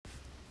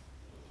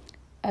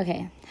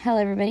Okay, hello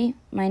everybody.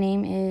 My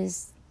name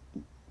is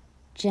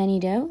Jenny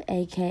Doe,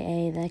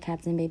 aka the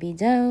Captain Baby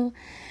Doe.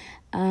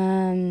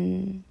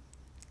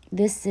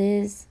 This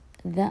is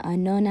the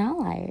Unknown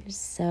Outliers.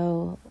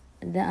 So,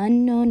 the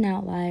Unknown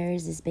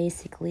Outliers is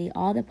basically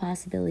all the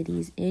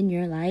possibilities in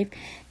your life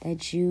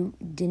that you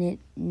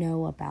didn't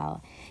know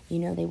about. You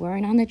know, they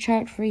weren't on the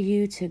chart for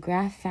you to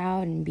graph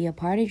out and be a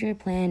part of your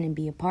plan and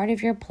be a part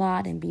of your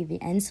plot and be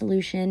the end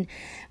solution.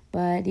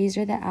 But these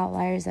are the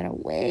outliers that are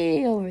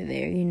way over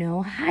there, you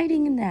know,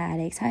 hiding in the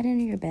attics, hiding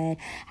in your bed,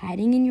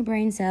 hiding in your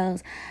brain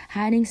cells,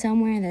 hiding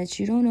somewhere that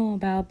you don't know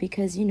about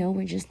because, you know,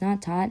 we're just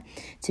not taught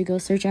to go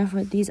search out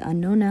for these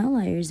unknown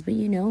outliers. But,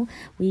 you know,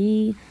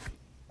 we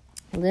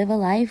live a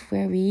life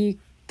where we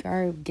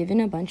are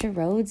given a bunch of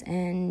roads,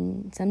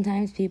 and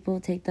sometimes people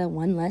take the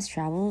one less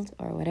traveled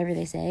or whatever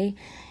they say,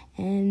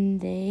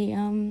 and they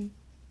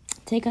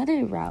take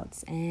other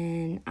routes.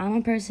 And I'm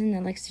a person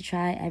that likes to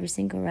try every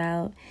single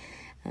route.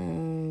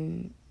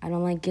 I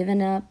don't like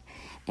giving up.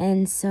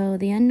 And so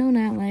the unknown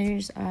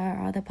outliers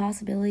are the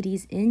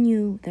possibilities in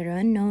you that are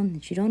unknown,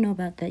 that you don't know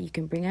about, that you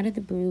can bring out of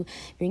the blue,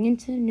 bring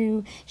into the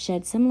new,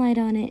 shed some light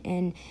on it,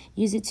 and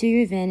use it to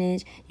your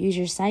advantage. Use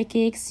your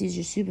psychics, use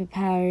your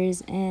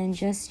superpowers, and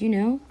just, you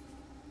know,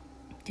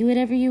 do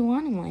whatever you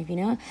want in life, you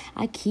know.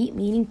 I keep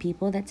meeting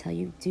people that tell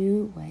you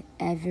do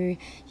whatever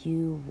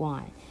you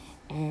want.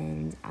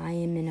 And I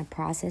am in a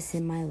process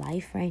in my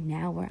life right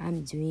now where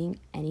I'm doing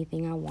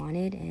anything I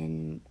wanted.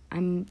 And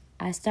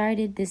I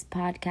started this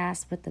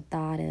podcast with the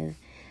thought of,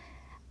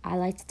 I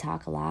like to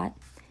talk a lot.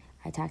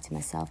 I talk to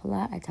myself a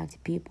lot. I talk to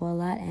people a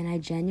lot. And I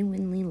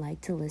genuinely like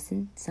to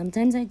listen.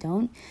 Sometimes I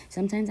don't.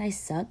 Sometimes I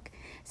suck.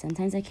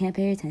 Sometimes I can't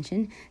pay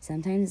attention.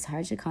 Sometimes it's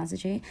hard to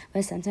concentrate.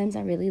 But sometimes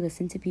I really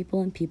listen to people,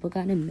 and people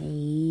got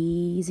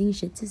amazing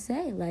shit to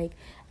say. Like,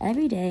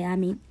 every day I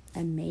meet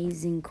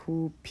amazing,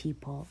 cool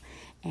people.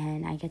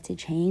 And I get to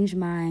change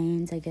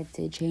minds. I get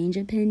to change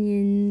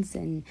opinions.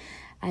 And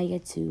I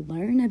get to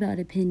learn about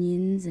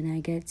opinions. And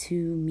I get to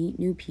meet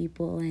new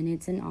people. And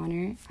it's an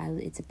honor.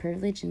 It's a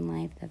privilege in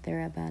life that there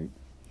are about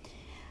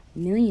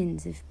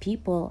millions of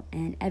people.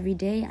 And every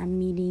day I'm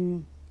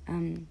meeting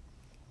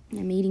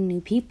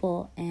new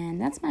people,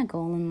 and that's my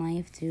goal in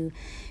life, to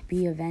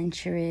be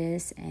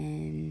adventurous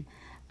and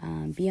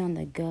be on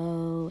the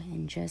go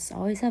and just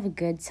always have a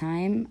good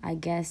time. I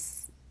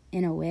guess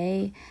in a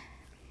way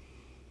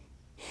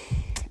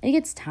it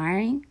gets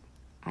tiring.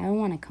 I don't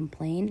want to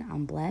complain.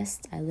 I'm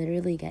blessed. I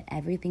literally get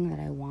everything that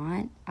I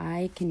want.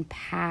 I can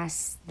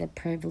pass the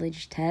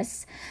privilege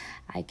tests.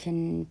 I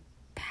can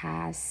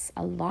pass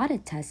a lot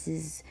of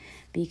tests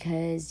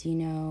because, you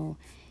know,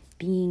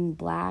 being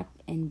Black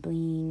and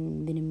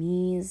being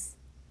Vietnamese,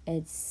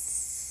 it's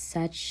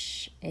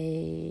such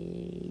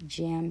a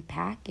jam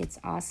pack. It's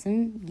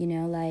awesome. You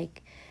know,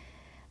 like,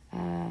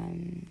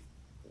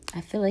 I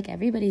feel like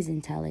everybody's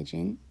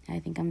intelligent. I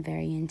think I'm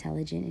very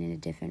intelligent in a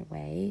different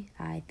way.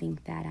 I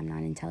think that I'm not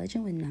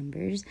intelligent with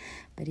numbers,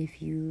 but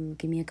if you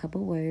give me a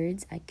couple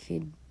words, I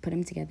could put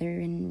them together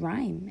and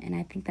rhyme. And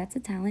I think that's a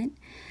talent.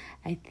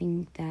 I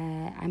think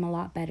that I'm a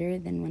lot better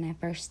than when I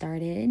first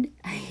started.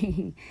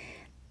 I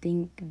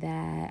think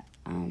that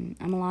I'm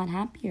a lot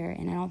happier,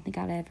 and I don't think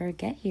I'll ever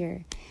get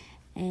here.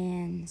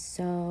 And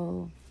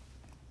so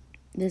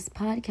this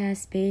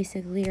podcast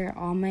basically are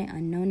all my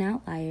unknown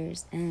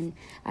outliers. And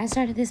I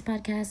started this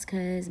podcast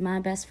because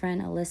my best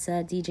friend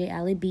Alyssa, DJ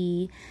Ali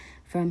B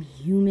from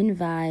Human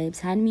Vibes,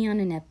 had me on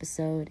an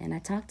episode, and I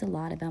talked a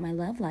lot about my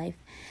love life.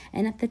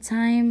 And at the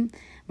time,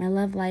 my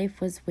love life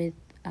was with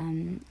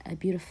a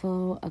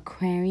beautiful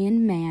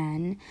Aquarian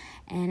man,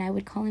 and I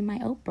would call him my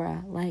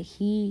Oprah. Like,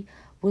 he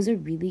was a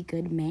really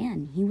good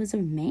man. He was a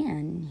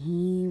man.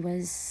 He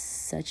was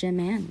such a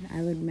man. I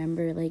would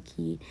remember, like,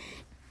 he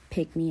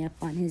pick me up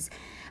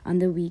on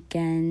the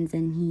weekends,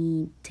 and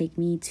he'd take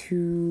me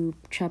to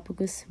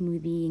Tropical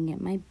Smoothie and get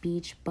my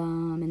beach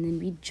bum, and then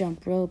we'd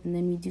jump rope, and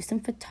then we'd do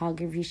some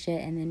photography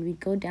shit, and then we'd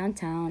go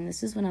downtown.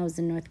 This is when I was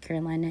in North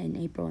Carolina in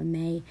April and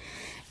May,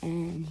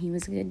 and he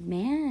was a good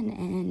man,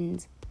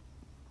 and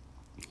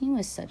he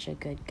was such a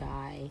good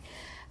guy.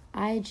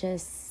 I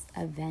just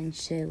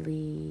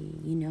eventually,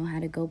 you know,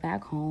 had to go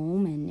back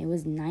home, and it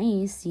was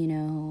nice, you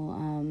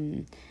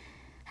know,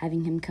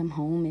 having him come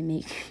home and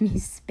make me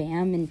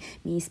spam, and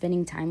me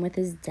spending time with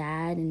his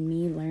dad, and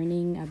me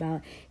learning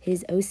about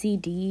his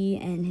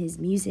OCD and his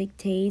music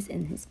taste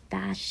and his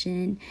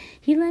fashion.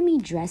 He let me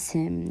dress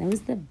him. That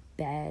was the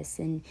best.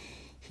 And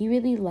he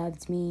really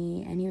loved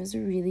me, and he was a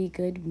really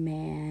good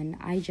man.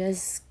 I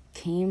just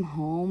came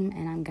home,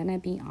 and I'm gonna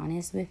be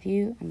honest with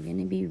you. I'm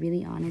gonna be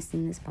really honest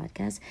in this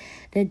podcast.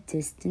 The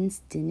distance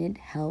didn't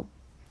help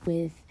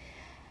with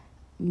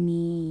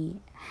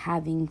me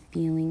having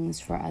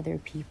feelings for other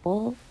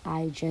people.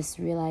 I just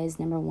realized,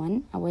 number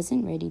one, I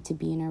wasn't ready to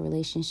be in a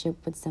relationship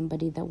with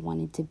somebody that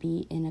wanted to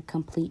be in a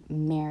complete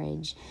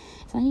marriage.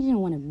 So he didn't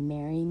want to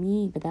marry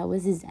me, but that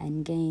was his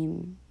end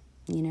game.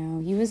 You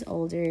know, he was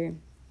older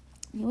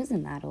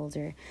wasn't that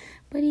older,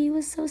 but he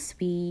was so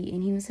sweet,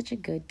 and he was such a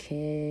good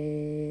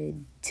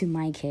kid to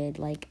my kid.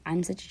 Like,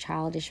 I'm such a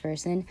childish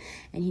person,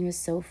 and he was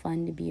so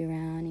fun to be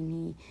around, and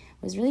he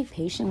was really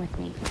patient with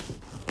me.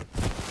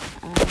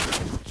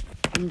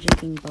 I'm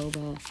drinking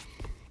boba.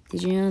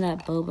 Did you know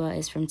that boba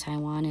is from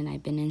Taiwan, and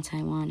I've been in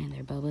Taiwan, and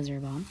their bobas are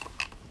bomb?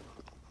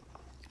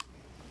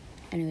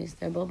 Anyways,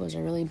 their bobas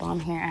are really bomb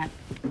here at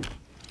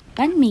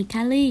Banh Mi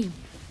Cali.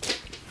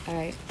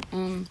 Alright,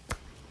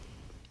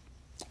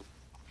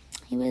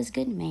 he was a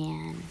good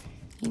man.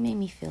 He made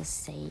me feel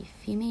safe.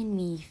 He made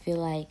me feel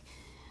like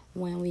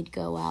when we'd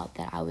go out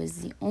that I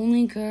was the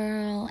only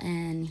girl,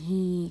 and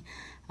he,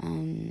 I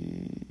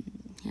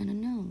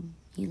don't know,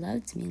 he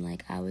loved me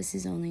like I was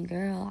his only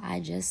girl.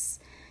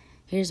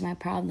 Here's my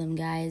problem,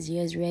 guys.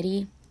 You guys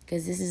ready?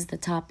 Because this is the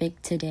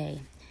topic today.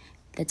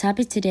 The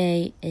topic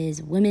today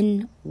is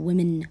women,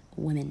 women,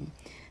 women.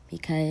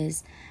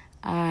 Because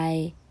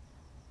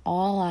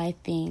all I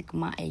think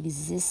my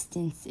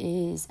existence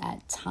is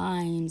at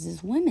times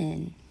is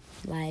women.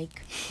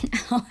 Like,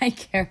 all I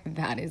care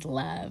about is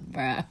love,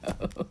 bro.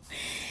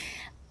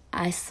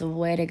 I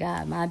swear to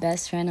God, my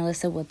best friend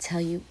Alyssa will tell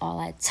you all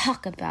I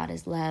talk about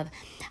is love.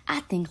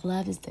 I think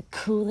love is the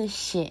coolest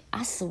shit.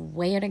 I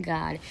swear to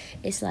God.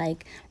 It's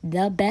like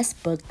the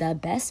best book, the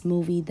best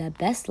movie, the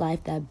best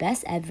life, the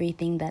best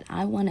everything that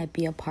I want to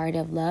be a part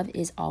of. Love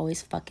is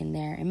always fucking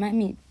there. It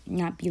might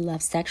not be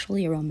love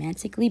sexually or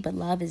romantically, but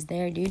love is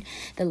there, dude.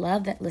 The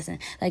love that, listen,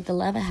 like the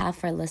love I have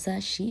for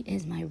Alyssa, she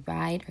is my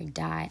ride or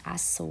die. I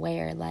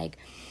swear. Like,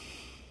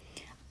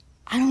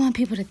 I don't want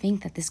people to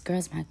think that this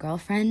girl's my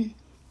girlfriend.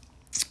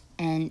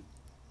 And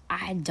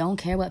I don't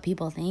care what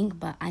people think,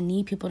 but I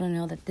need people to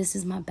know that this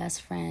is my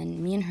best friend.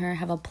 Me and her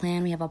have a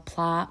plan. We have a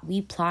plot.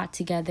 We plot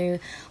together.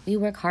 We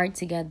work hard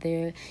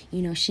together.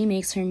 You know, she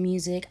makes her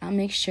music. I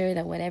make sure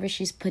that whatever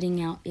she's putting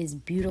out is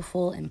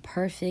beautiful and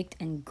perfect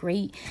and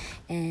great.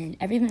 And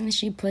everything that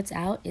she puts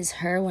out is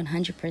her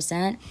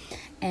 100%.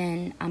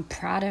 And I'm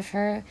proud of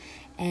her.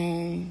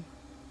 And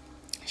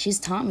she's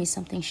taught me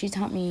something. She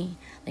taught me,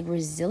 like,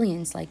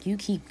 resilience. Like, you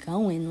keep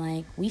going.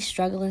 Like, we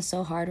struggling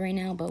so hard right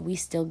now, but we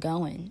still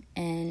going.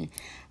 And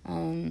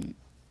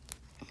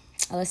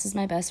Alyssa's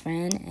my best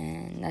friend,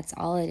 and that's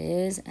all it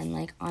is. And,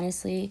 like,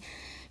 honestly,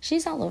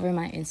 she's all over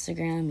my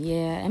Instagram.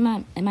 Yeah,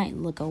 it might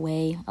look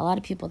away. A lot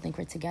of people think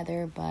we're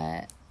together,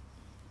 but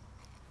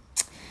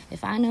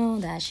if I know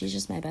that she's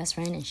just my best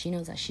friend and she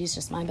knows that she's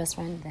just my best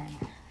friend, then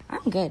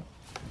I'm good.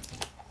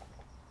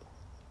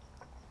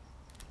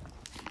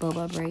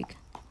 Boba break.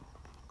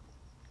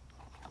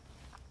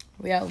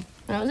 Yo,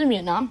 when I was in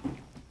Vietnam,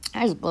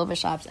 there's boba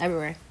shops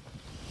everywhere.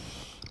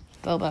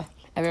 Boba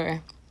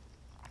everywhere.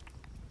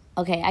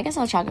 Okay, I guess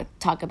I'll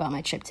talk about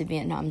my trip to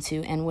Vietnam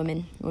too, and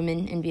women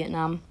in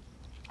Vietnam.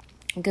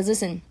 Because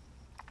listen,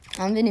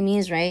 I'm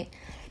Vietnamese, right?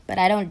 But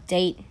I don't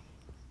date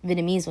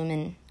Vietnamese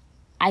women.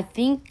 I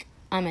think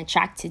I'm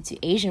attracted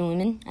to Asian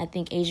women. I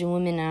think Asian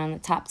women are on the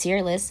top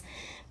tier list.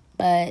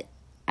 But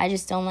I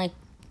just don't like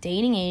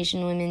dating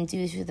Asian women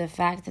due to the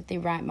fact that they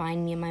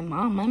remind me of my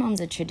mom. My mom's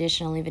a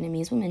traditionally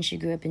Vietnamese woman. She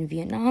grew up in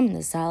Vietnam, in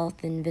the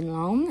South, in Vinh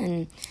Long,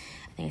 and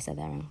I think I said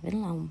that wrong.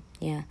 Vinh Long,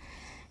 yeah.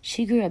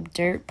 She grew up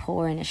dirt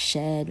poor in a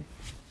shed,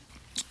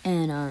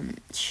 and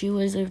she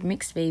was a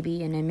mixed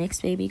baby, and a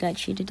mixed baby got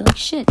treated like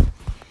shit.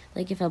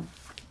 Like, if a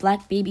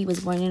black baby was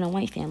born in a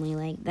white family,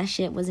 like, that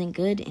shit wasn't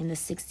good in the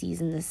 60s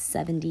and the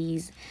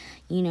 70s,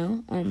 you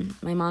know.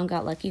 My mom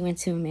got lucky, went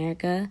to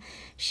America.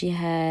 She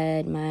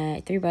had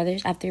my 3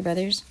 brothers. I have 3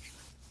 brothers,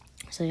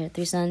 so I had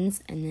 3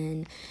 sons, and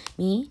then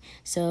me.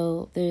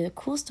 So the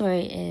cool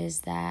story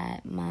is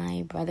that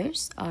my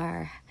brothers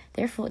are,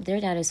 their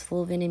dad is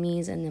full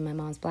Vietnamese, and then my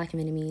mom's black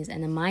and Vietnamese,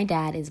 and then my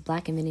dad is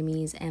black and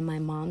Vietnamese, and my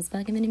mom's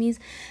black and Vietnamese.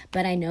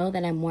 But I know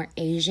that I'm more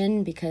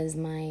Asian because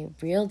my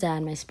real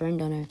dad, my sperm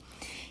donor,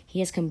 he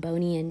has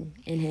Cambodian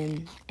in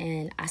him.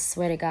 And I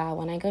swear to God,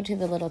 when I go to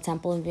the little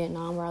temple in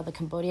Vietnam where all the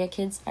Cambodia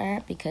kids are,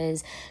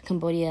 because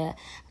Cambodia,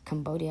 I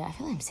feel like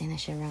I'm saying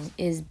that shit wrong,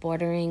 is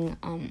bordering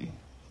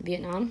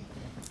Vietnam,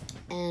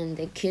 and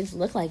the kids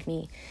look like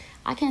me.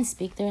 I can't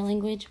speak their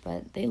language,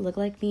 but they look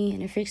like me,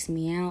 and it freaks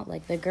me out.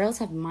 Like, the girls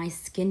have my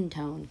skin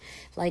tone.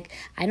 Like,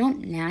 I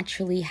don't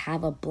naturally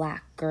have a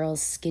black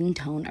girl's skin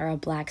tone or a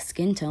black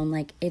skin tone.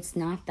 Like, it's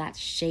not that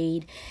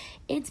shade.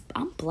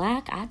 I'm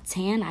black, I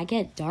tan, I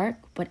get dark,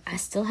 but I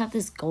still have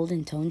this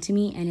golden tone to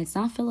me, and it's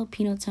not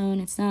Filipino tone.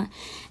 It's not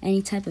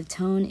any type of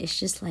tone. It's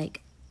just,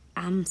 like,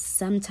 I'm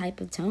some type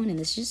of tone, and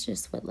it's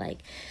just what, like,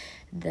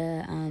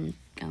 the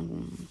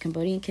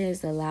Cambodian kids,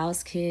 the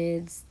Laos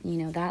kids, you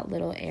know, that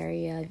little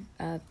area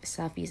of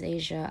Southeast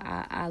Asia,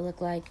 I look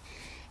like.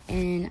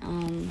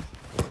 And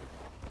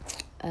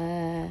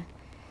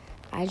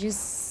I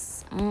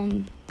just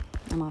I'm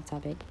off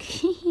topic.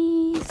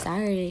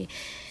 Sorry.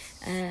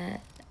 I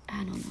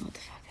don't know what the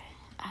fuck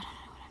I don't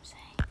know what I'm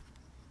saying.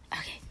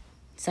 Okay,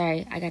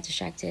 sorry, I got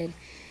distracted.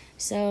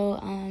 So,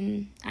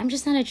 I'm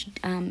just not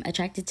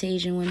attracted to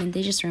Asian women.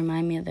 They just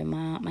remind me of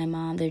my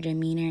mom, their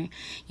demeanor.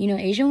 You know,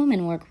 Asian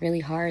women work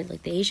really hard.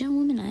 Like, the Asian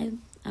women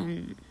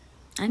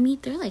I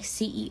meet, they're like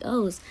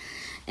CEOs.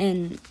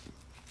 and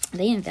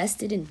they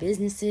invested in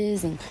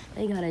businesses and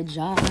they got a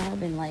job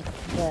and like,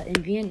 but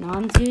in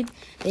Vietnam, dude,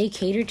 they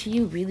cater to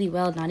you really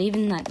well. Not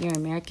even that you're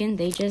American,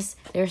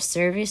 their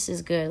service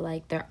is good.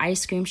 Like their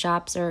ice cream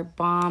shops are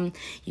bomb.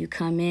 You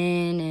come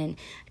in and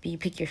you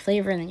pick your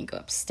flavor and then you go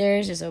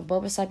upstairs. There's a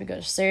boba shop, you go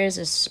upstairs.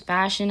 There's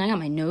fashion. I got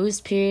my nose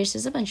pierced.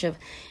 There's a bunch of,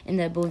 in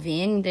the Bo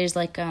Vien, there's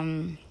like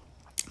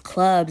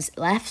clubs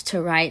left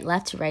to right,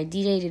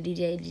 DJ to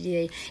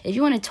DJ. If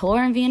you want to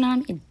tour in Vietnam,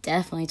 you can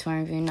definitely tour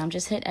in Vietnam.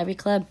 Just hit every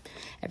club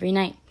every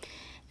night.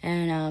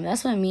 And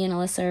that's what me and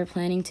Alyssa are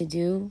planning to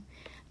do.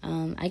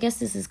 I guess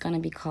this is going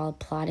to be called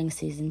Plotting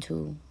Season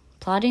 2.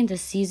 Plotting the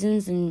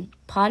seasons in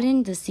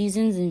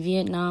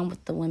Vietnam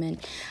with the women.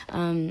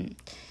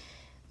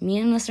 Me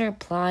and Alyssa are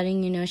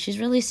plotting, she's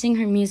releasing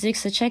her music,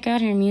 so check out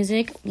her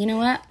music. You know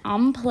what?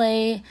 I'm going to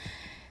play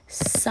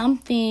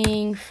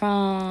something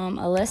from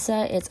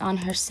Alyssa. It's on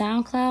her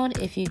SoundCloud.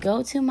 If you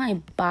go to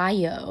my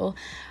bio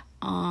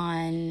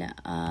on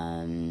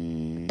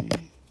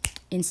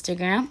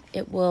Instagram,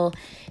 it will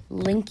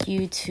link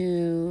you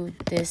to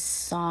this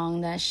song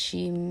that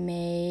she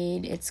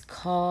made. It's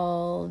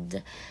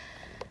called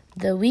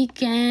The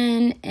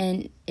Weekend,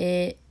 and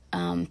it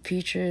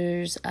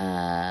features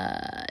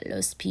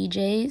Los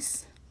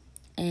PJs,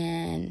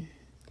 and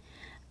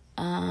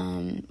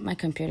my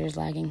computer's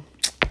lagging.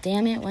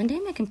 Damn it, one day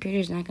my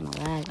computer's not gonna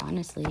lag,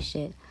 honestly,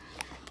 shit.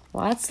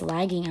 While it's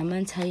lagging, I'm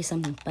gonna tell you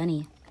something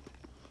funny.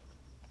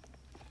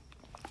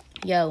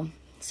 Yo,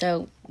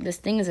 so this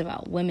thing is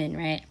about women,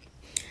 right?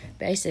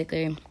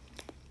 Basically,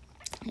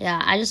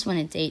 yeah, I just want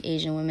to date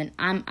Asian women.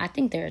 I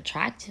think they're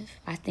attractive.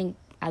 I think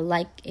I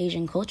like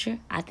Asian culture.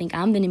 I think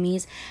I'm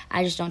Vietnamese.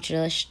 I just don't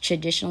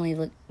traditionally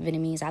look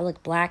Vietnamese. I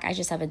look black. I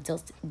just have a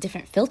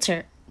different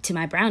filter to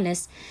my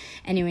brownness.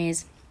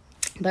 Anyways,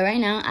 but right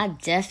now, I'm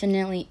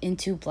definitely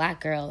into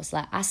black girls.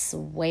 Like, I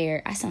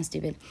swear, I sound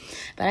stupid,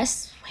 but I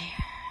swear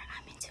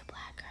I'm into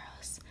black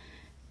girls.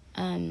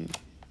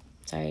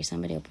 Sorry,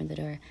 somebody opened the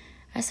door.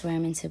 I swear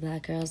I'm into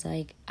black girls.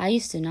 Like, I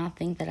used to not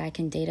think that I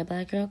can date a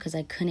black girl because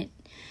I couldn't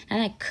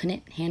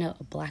handle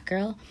a black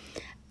girl.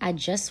 I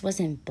just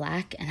wasn't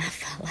black, and I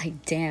felt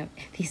like, damn,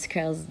 if these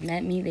girls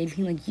met me, they'd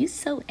be like, you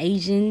so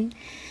Asian,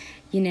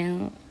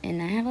 and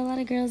I have a lot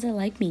of girls that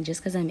like me just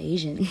because I'm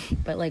Asian,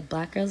 but, like,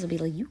 black girls would be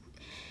like, you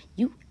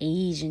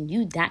Asian,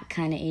 you that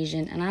kind of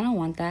Asian, and I don't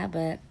want that,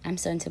 but I'm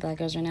so into black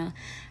girls right now.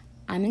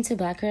 I'm into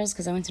black girls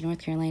because I went to North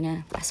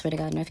Carolina. I swear to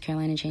God, North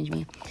Carolina changed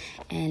me,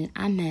 and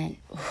I met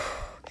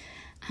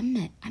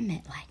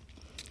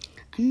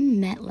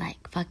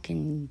like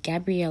fucking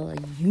Gabriella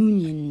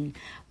Union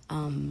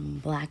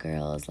black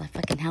girls, like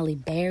fucking Halle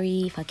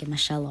Berry, fucking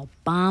Michelle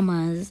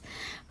Obama's,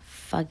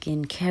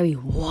 fucking Kerry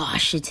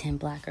Washington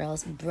black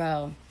girls.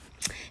 Bro,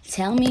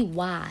 tell me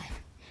why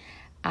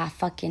I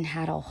fucking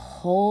had a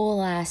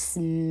whole ass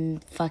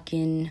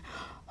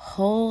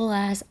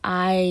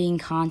eyeing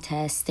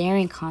contest,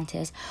 staring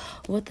contest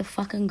with the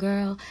fucking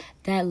girl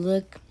that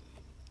looked,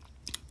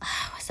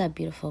 what's that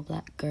beautiful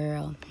black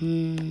girl?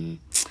 You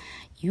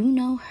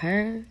know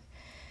her?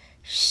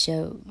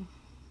 Show.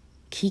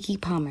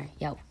 Keke Palmer.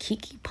 Yo,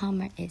 Keke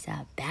Palmer is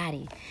a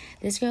baddie.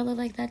 This girl looked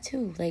like that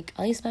too. Like,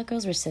 all these black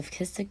girls were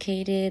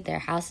sophisticated. Their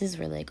houses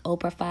were like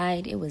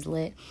Oprah-fied. It was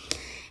lit.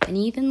 And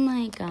even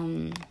like,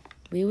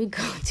 we would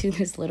go to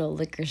this little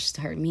liquor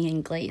store, me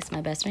and Glaze,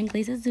 my best friend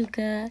Glaze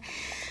Azuka.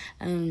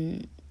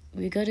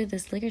 We go to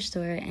this liquor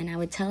store, and I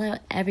would tell her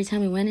every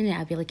time we went in it,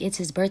 I'd be like, it's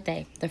his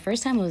birthday. The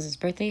first time it was his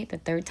birthday. The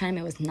third time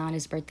it was not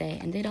his birthday.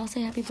 And they'd all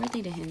say happy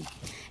birthday to him.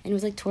 And it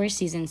was like tourist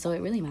season, so it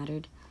really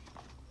mattered.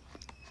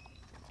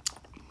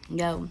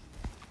 Yo,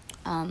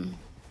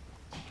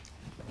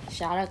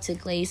 shout out to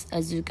Glaze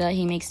Azuka.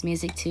 He makes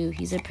music too.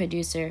 He's a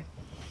producer.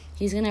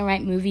 He's gonna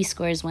write movie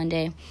scores one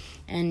day.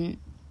 And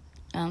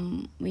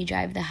we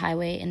drive the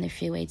highway and the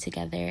freeway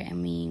together,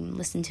 and we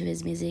listen to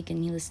his music,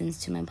 and he listens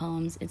to my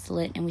poems. It's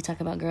lit, and we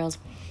talk about girls.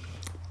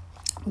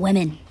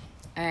 Women.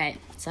 All right,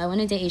 so I want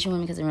to date Asian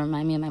women because they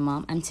remind me of my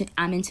mom.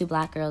 I'm into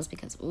black girls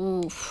because,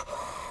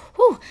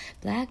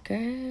 black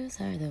girls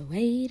are the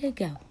way to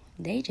go.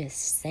 They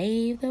just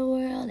save the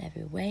world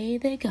every way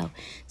they go.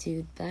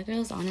 Dude, black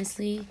girls,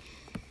 honestly,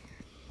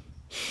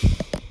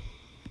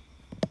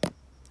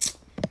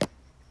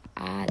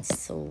 I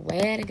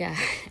swear to God,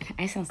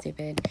 I sound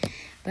stupid,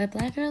 but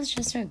black girls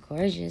just are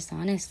gorgeous,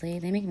 honestly.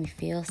 They make me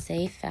feel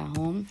safe at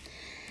home.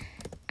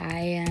 I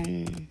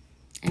am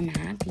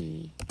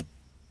happy,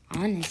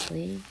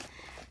 honestly.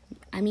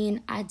 I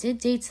mean, I did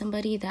date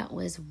somebody that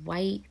was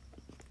white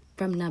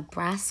from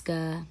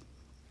Nebraska.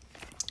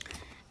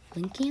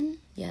 Lincoln,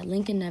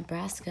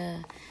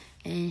 Nebraska.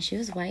 And she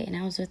was white, and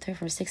I was with her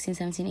for 16,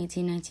 17,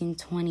 18, 19,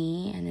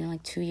 20, and then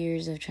like 2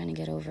 years of trying to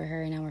get over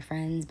her, and now we're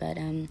friends. But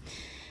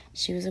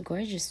she was a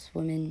gorgeous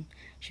woman.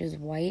 She was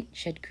white.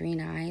 She had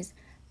green eyes,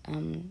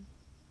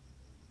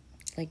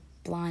 like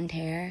blonde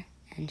hair,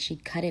 and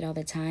she'd cut it all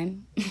the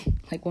time.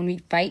 Like when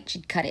we'd fight,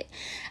 she'd cut it.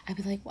 I'd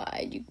be like,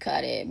 why'd you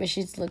cut it? But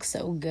she looked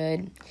so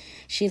good.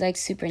 She liked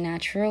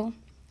Supernatural.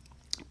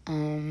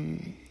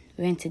 We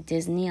went to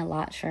Disney a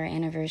lot for our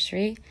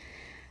anniversary.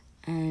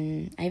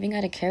 I even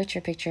got a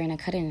character picture and I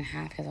cut it in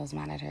half because I was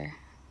mad at her.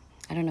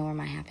 I don't know where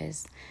my half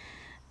is.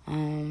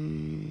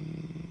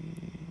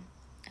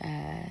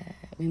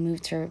 We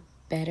moved her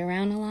bed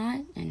around a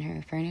lot and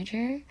her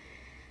furniture.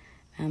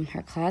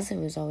 Her closet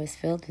was always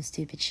filled with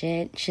stupid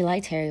shit. She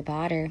liked Harry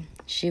Potter.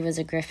 She was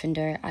a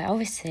Gryffindor. I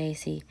always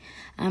say,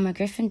 I'm a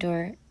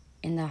Gryffindor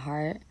in the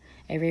heart,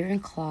 a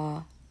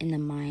Ravenclaw in the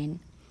mind,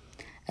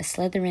 a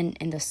Slytherin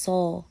in the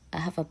soul, a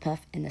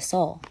Hufflepuff in the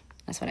soul.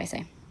 That's what I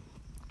say.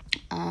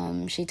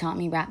 She taught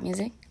me rap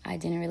music. I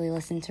didn't really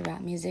listen to rap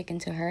music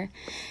until her.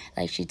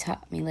 Like, she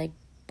taught me, like,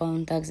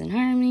 Bone Thugs and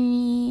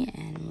Harmony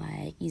and,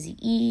 like,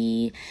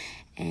 Eazy-E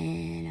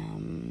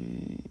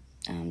and,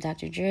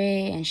 Dr.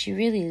 Dre, and she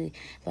really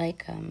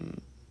like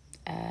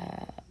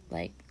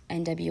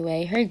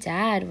NWA. Her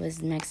dad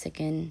was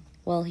Mexican.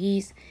 Well,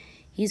 he's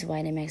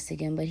white and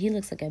Mexican, but he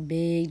looks like a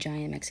big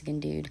giant Mexican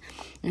dude.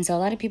 And so a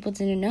lot of people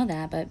didn't know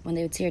that, but when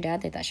they would see her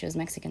dad, they thought she was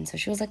Mexican. So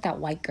she was like that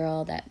white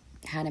girl that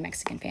had a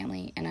Mexican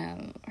family,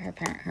 and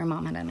her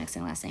mom had a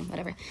Mexican last name,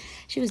 whatever.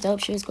 She was dope.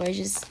 She was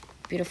gorgeous,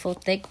 beautiful,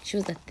 thick. She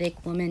was a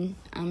thick woman.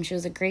 She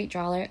was a great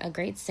drawer, a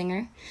great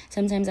singer.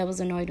 Sometimes I was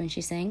annoyed when she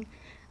sang.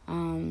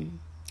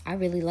 I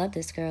really love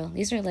this girl.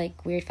 These are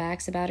like weird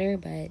facts about her,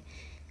 but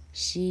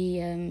she,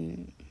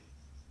 it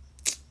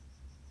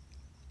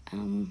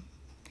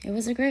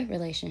was a great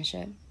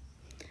relationship.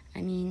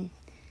 I mean,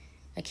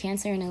 a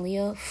Cancer and a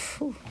Leo,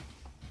 whew,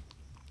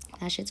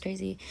 that shit's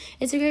crazy.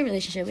 It's a great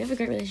relationship. We have a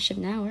great relationship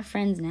now. We're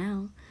friends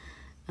now.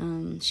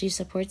 She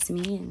supports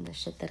me in the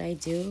shit that I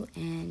do,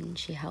 and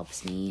she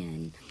helps me,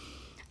 and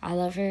I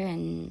love her,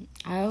 and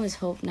I always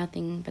hope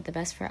nothing but the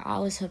best for her. I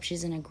always hope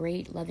she's in a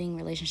great, loving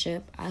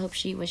relationship. I hope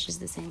she wishes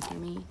the same for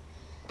me.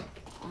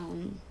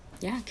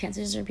 Yeah,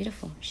 Cancers are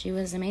beautiful. She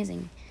was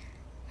amazing.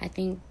 I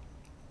think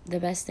the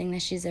best thing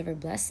that she's ever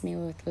blessed me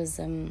with was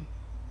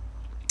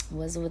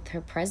with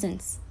her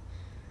presence.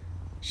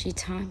 She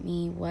taught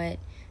me what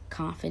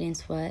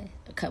confidence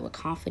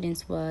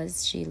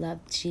was. She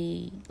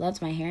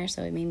loved my hair,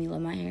 so it made me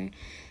love my hair.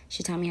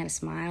 She taught me how to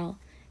smile.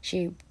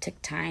 She took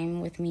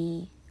time with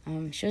me.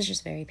 She was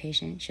just very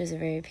patient. She was a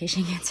very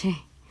patient Cancer.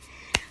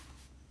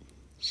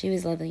 She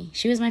was lovely.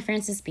 She was my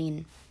Frances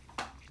Bean.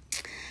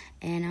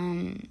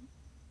 And,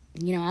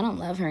 I don't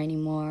love her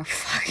anymore.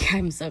 Fuck,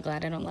 I'm so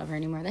glad I don't love her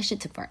anymore. That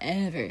shit took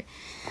forever.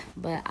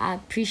 But I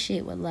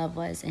appreciate what love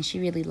was, and she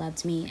really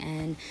loved me.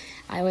 And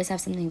I always have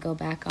something to go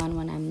back on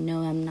when I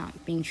know I'm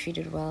not being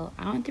treated well.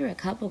 I went through a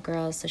couple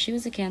girls. So she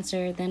was a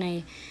Cancer. Then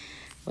I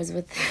was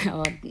with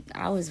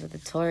a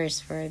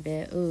Taurus for a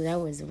bit. Ooh, that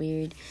was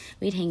weird.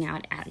 We'd hang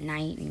out at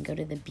night and go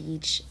to the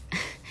beach.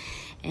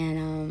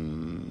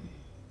 And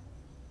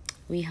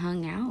we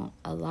hung out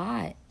a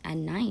lot at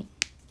night.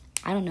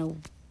 I don't know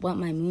what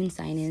my moon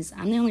sign is.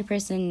 I'm the only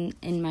person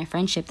in my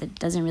friendship that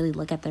doesn't really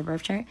look at their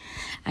birth chart.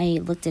 I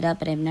looked it up,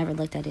 but I've never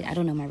looked at it. I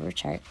don't know my birth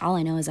chart. All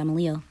I know is I'm a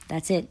Leo.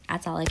 That's it.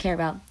 That's all I care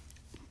about.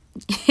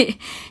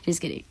 Just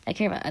kidding. I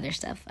care about other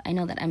stuff. I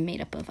know that I'm made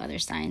up of other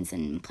signs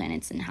and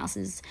planets and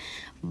houses,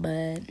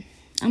 but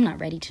I'm not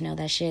ready to know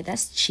that shit.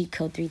 That's cheat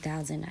code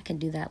 3000. I can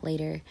do that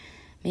later.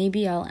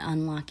 Maybe I'll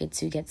unlock it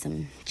to get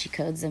some cheat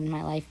codes in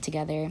my life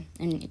together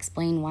and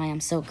explain why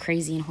I'm so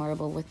crazy and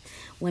horrible with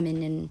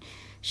women and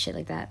shit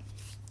like that.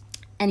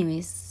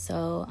 Anyways,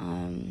 so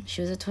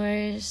she was a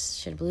Taurus.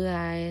 She had blue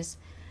eyes.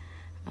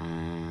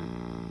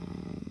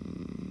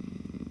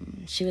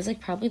 She was, like,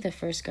 probably the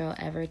first girl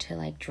ever to,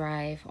 like,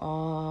 drive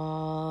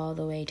all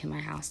the way to my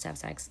house to have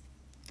sex.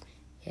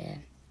 Yeah.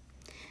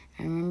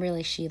 I remember,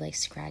 like, she, like,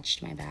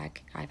 scratched my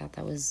back. I thought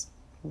that was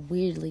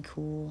weirdly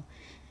cool.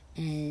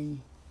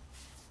 And,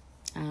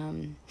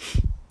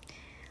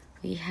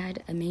 we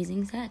had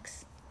amazing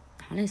sex,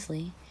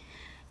 honestly.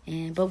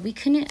 But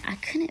I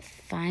couldn't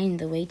find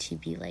the way to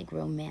be, like,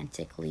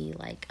 romantically,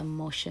 like,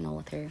 emotional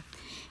with her.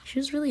 She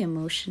was really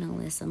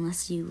emotionless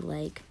unless you,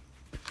 like,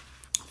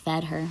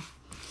 fed her.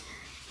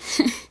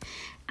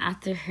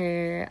 After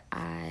her,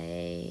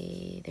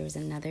 there was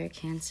another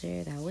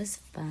Cancer that was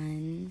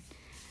fun.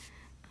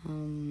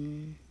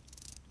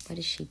 What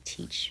did she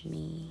teach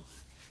me?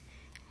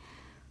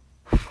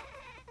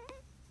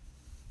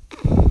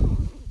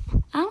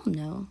 I don't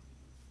know,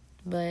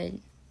 but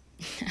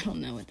I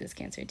don't know what this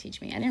Cancer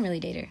teach me. I didn't really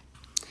date her.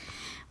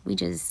 We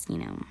just,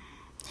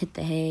 hit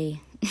the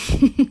hay.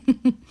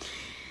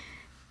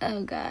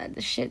 Oh God,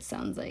 the shit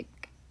sounds like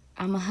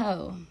I'm a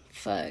hoe.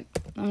 Fuck.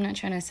 I'm not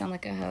trying to sound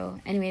like a hoe.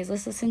 Anyways,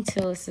 let's listen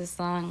to Alyssa's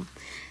song.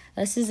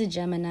 Alyssa's a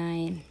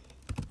Gemini.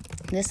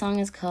 This song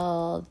is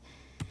called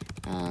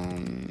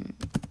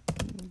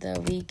The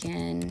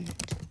Weekend.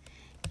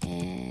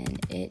 And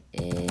it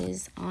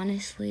is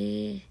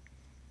honestly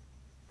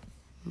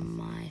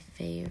my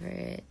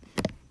favorite.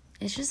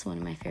 It's just one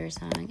of my favorite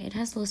songs. It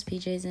has Los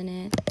PJs in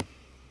it.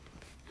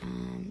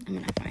 I'm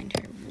gonna find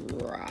her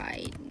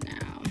right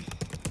now.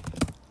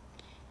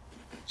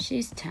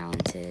 She's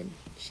talented.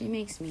 She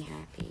makes me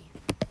happy.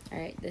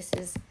 Alright, this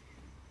is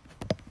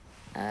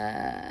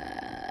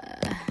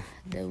The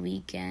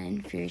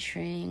Weekend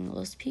featuring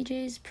Los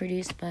PJs,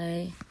 produced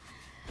by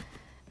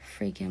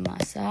freaking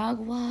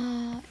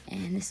Masagua,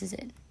 and this is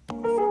it.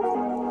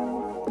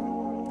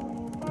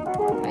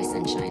 By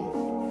Sunshine.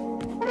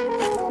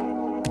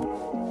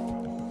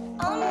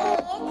 I'm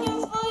not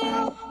looking for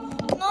you,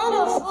 not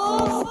a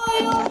fool for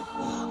you.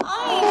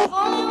 I ain't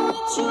falling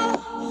with you,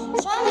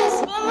 tryna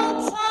spend my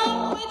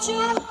time with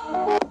you.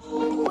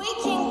 We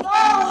can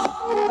go,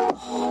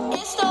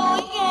 it's the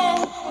weekend.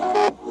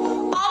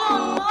 I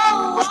don't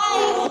know why,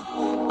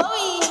 but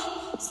we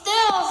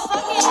still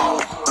fucking.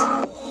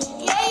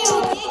 Yeah, you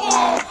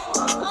geeking,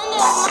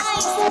 under my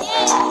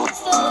skin,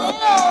 still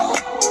little.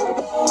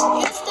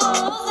 You still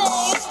losing,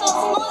 you still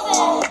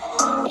smoozing.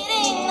 It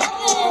ain't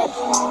nothing.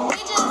 We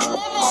just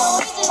living,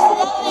 we just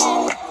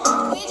loving.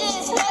 We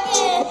just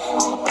fucking.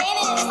 Ain't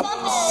it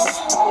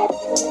something?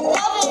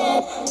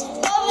 Loving,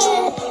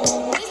 loving.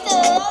 We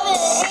still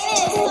loving.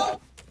 Ain't it something?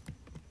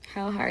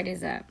 How hard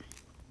is that?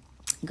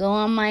 Go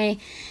on my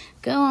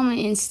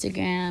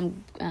Instagram,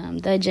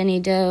 the Jenny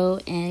Doe,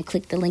 and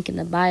click the link in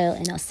the bio,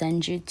 and I'll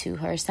send you to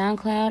her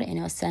SoundCloud, and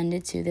I'll send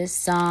it to this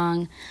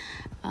song.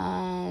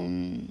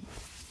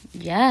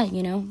 Yeah,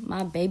 you know,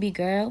 my baby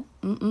girl,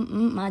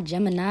 my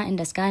Gemini in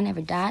the sky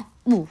never died.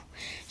 Ooh,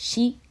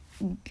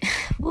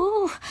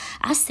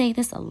 I say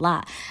this a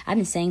lot. I've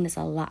been saying this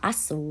a lot. I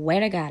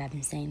swear to God, I've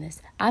been saying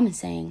this. I've been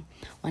saying,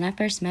 when I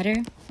fucking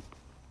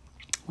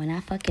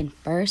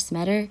first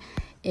met her,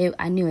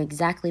 I knew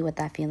exactly what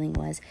that feeling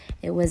was.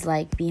 It was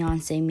like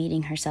Beyonce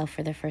meeting herself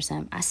for the first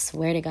time. I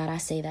swear to God, I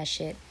say that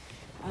shit.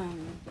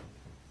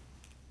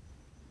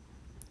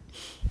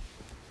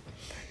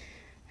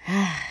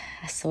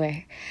 I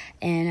swear.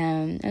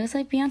 And it was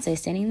like Beyonce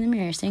standing in the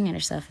mirror, staring at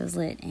herself. It was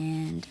lit.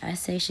 And I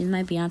say she's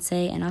my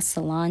Beyonce, and I'll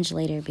Solange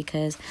later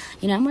because,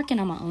 you know, I'm working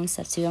on my own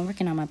stuff too. I'm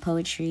working on my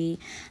poetry.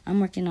 I'm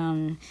working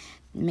on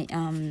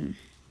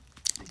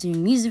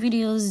doing music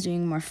videos,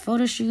 doing more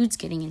photo shoots,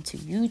 getting into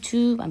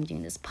YouTube. I'm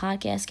doing this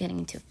podcast, getting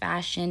into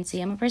fashion. See,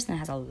 I'm a person that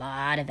has a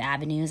lot of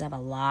avenues. I have a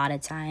lot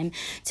of time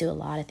to do a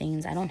lot of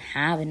things. I don't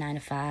have a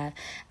 9-to-5.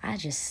 I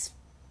just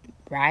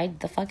ride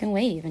the fucking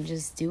wave and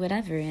just do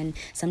whatever. And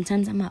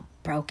sometimes I'm a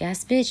broke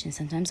ass bitch, and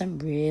sometimes I'm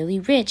really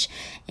rich,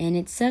 and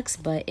it sucks,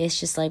 but it's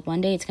just like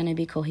one day it's gonna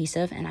be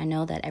cohesive, and I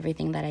know that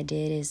everything that I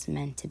did is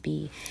meant to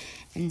be.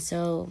 And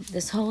so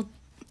this whole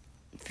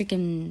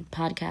freaking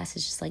podcast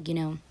is just like, you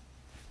know,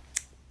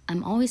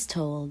 I'm always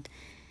told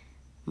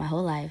my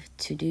whole life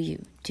to do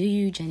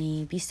you,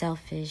 Jenny, be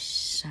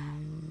selfish,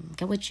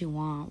 get what you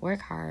want,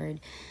 work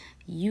hard,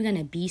 you're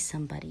gonna be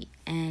somebody.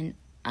 And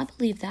I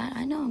believe that.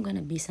 I know I'm going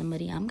to be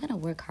somebody. I'm going to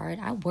work hard.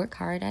 I work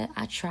hard.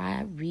 I try.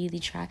 I really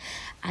try.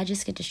 I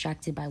just get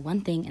distracted by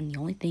one thing, and the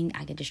only thing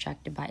I get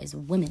distracted by is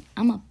women.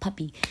 I'm a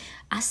puppy.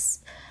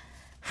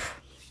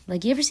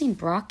 Like, you ever seen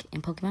Brock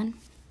in Pokemon?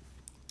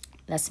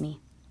 That's me.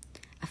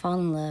 I fall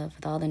in love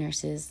with all the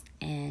nurses,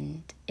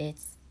 and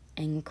it's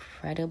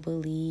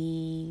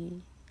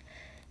incredibly...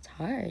 It's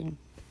hard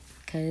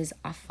because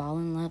I fall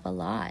in love a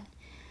lot.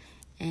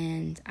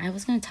 And I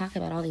was going to talk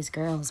about all these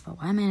girls, but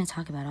why am I going to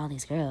talk about all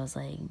these girls?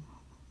 Like,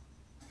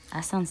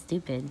 that sounds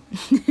stupid.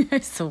 I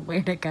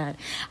swear to God.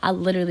 I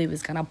literally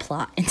was going to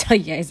plot and tell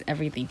you guys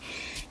everything.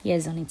 You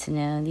guys don't need to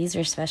know. These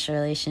are special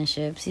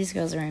relationships. These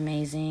girls are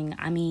amazing.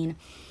 I mean,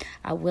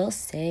 I will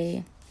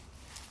say,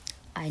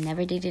 I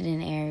never dated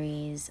an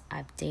Aries.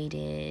 I've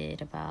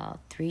dated about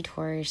 3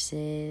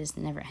 Tauruses.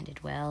 Never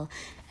ended well.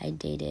 I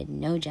dated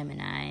no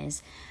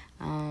Geminis.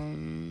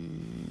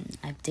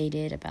 I've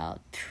dated about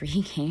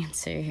 3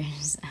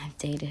 Cancers. I've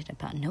dated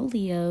about no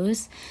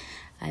Leos.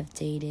 I've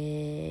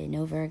dated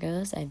no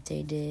Virgos. I've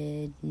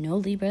dated no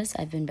Libras.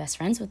 I've been best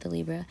friends with a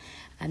Libra.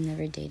 I've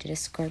never dated a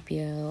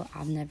Scorpio.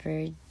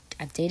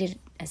 I've dated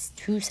as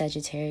 2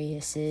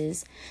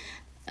 Sagittariuses.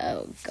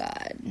 Oh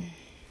God.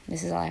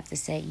 This is all I have to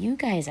say. You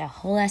guys are a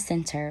whole ass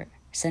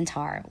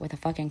centaur with a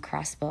fucking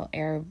crossbow,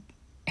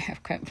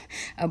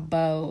 a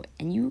bow,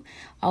 and you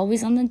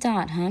always on the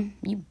dot, huh?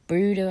 You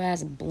brutal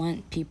ass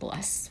blunt people,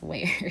 I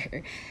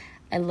swear.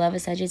 I love a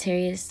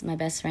Sagittarius. My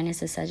best friend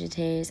is a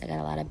Sagittarius. I got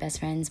a lot of best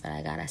friends, but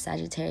I got a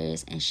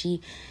Sagittarius, and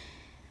she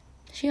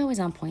always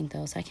on point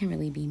though, so I can't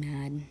really be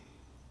mad.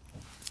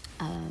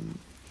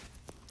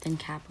 Then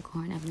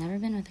Capricorn. I've never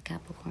been with a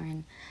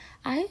Capricorn.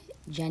 I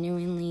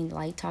genuinely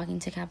like talking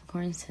to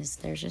Capricorns because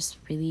they're just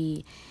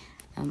really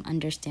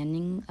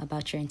understanding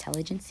about your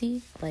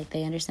intelligency. Like,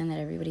 they understand that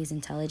everybody's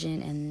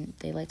intelligent, and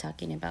they like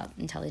talking about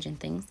intelligent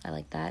things. I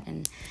like that.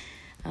 And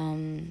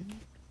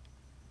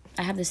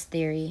I have this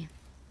theory.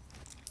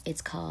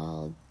 It's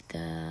called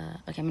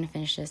I'm gonna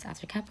finish this.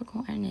 After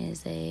Capricorn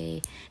is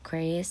a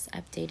Aquarius.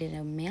 I've dated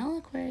a male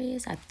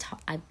Aquarius. I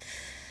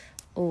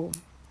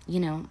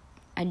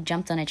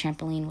jumped on a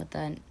trampoline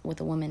with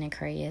a woman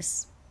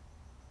Aquarius.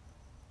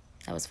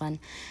 That was fun.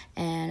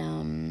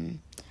 And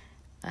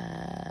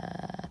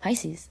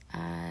Pisces.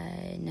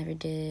 I never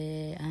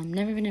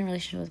never been in a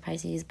relationship with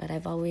Pisces, but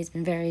I've always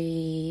been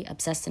very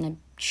obsessed and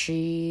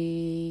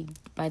intrigued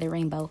by the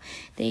rainbow.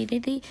 They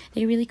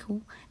really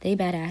cool. They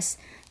badass.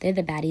 They're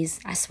the baddies.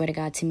 I swear to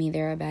God, to me,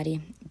 they're a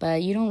baddie.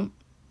 But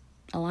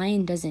a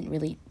lion doesn't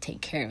really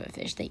take care of a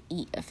fish. They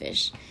eat a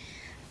fish.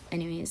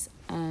 anyways,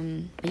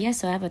 but yeah,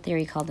 so I have a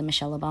theory called the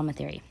Michelle Obama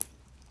theory.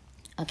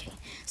 Okay,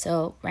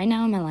 so right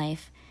now in my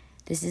life,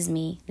 this is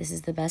me. This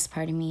is the best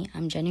part of me.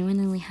 I'm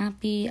genuinely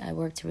happy. I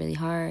worked really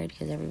hard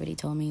because everybody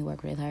told me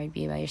work really hard,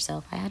 be by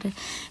yourself. I had to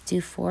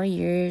do 4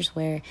 years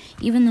where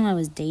even though I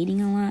was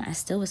dating a lot, I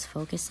still was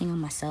focusing on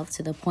myself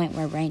to the point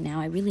where right now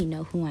I really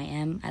know who I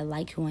am. I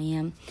like who I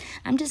am.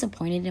 I'm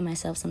disappointed in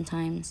myself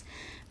sometimes.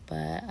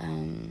 But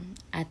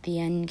at the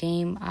end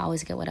game, I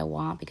always get what I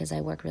want because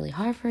I work really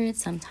hard for it.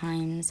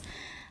 Sometimes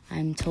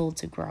I'm told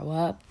to grow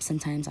up.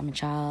 Sometimes I'm a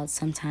child.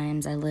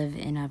 Sometimes I live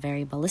in a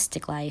very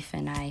ballistic life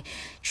and I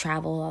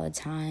travel all the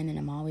time and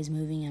I'm always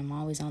moving and I'm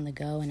always on the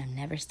go and I'm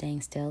never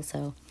staying still.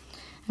 So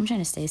I'm trying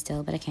to stay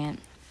still, but I can't.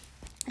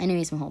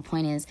 Anyways, my whole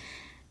point is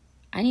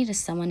I need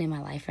someone in my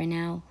life right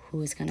now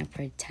who is going to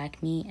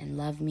protect me and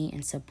love me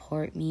and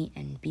support me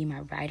and be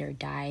my ride or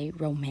die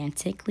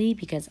romantically,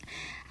 because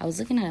I was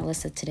looking at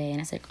Alyssa today and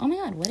I was like, oh my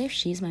God, what if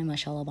she's my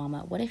Michelle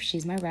Obama? What if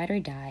she's my ride or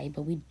die,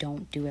 but we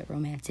don't do it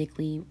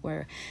romantically?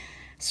 We're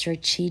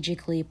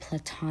strategically,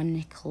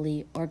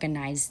 platonically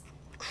organized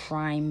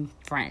crime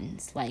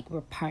friends. Like, we're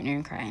partner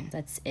in crime.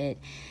 That's it.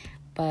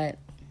 But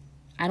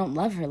I don't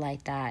love her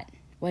like that.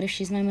 What if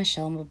she's my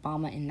Michelle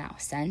Obama in that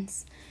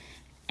sense?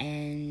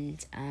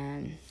 And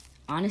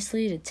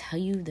honestly, to tell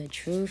you the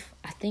truth,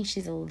 I think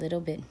she's a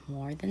little bit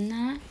more than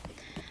that.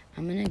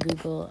 I'm going to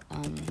Google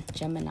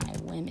Gemini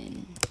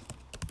women,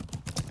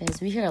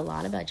 because we hear a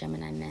lot about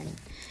Gemini men.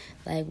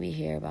 Like, we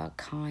hear about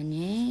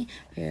Kanye,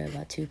 we hear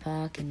about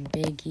Tupac and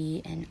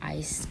Biggie and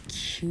Ice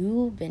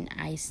Cube and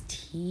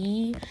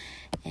Ice-T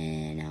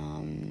and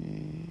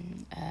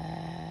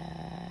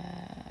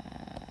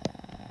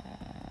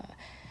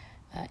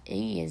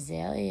Iggy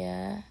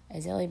Azalea,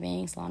 Azalea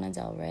Banks, Lana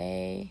Del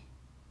Rey.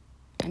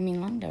 I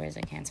mean, Lana Del Rey's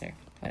a Cancer,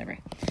 whatever.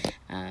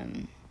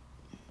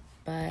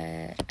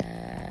 But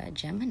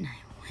Gemini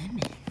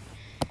women.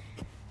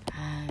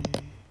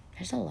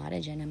 There's a lot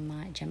of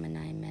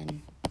Gemini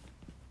men.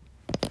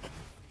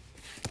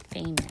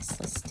 Famous.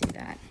 Let's do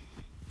that.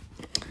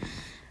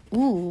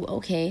 Ooh,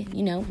 okay.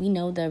 You know, we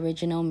know the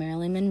original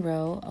Marilyn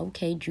Monroe.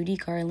 Okay, Judy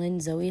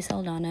Garland, Zoe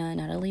Saldana,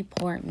 Natalie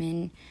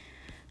Portman.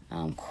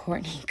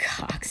 Courtney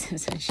Cox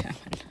is a Gemini.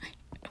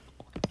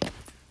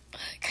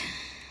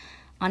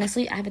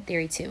 Honestly, I have a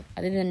theory too.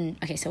 So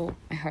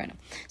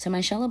my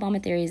Michelle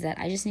Obama theory is that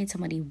I just need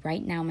somebody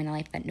right now in my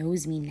life that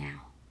knows me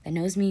now, that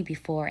knows me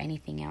before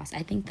anything else.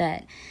 I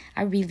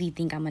really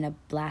think I'm gonna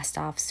blast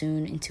off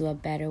soon into a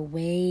better,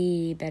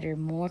 way better,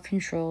 more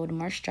controlled,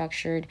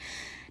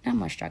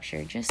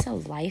 just a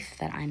life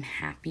that I'm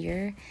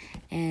happier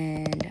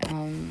and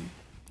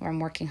where I'm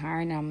working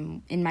hard and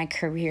I'm in my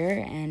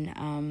career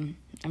and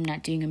I'm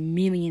not doing a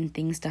million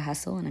things to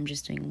hustle, and I'm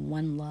just doing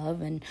one love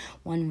and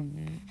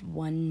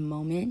one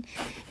moment.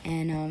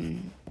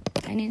 And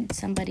I need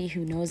somebody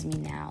who knows me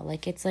now.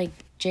 Like, it's like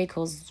J.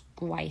 Cole's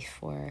wife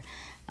or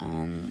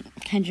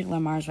Kendrick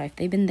Lamar's wife.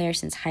 They've been there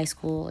since high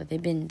school, or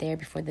they've been there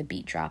before the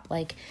beat drop.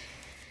 Like,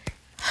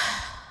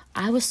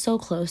 I was so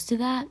close to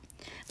that,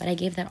 but I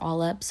gave that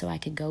all up so I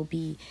could go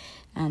be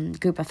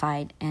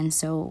groupified. And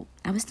so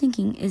I was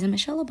thinking, is a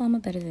Michelle Obama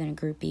better than a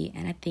groupie?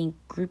 And I think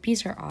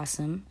groupies are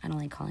awesome. I don't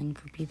like calling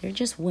them groupie. They're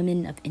just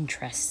women of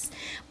interest,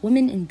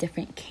 women in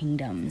different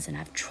kingdoms. And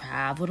I've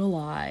traveled a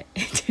lot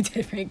to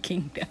different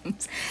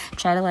kingdoms. I've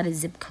tried a lot of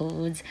zip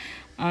codes.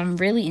 I'm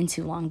really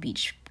into Long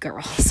Beach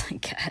girls, I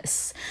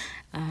guess.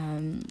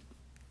 Even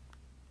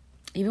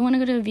when I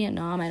go to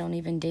Vietnam, I don't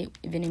even date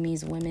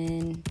Vietnamese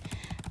women.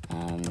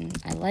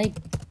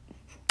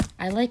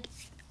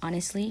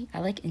 Honestly,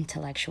 I like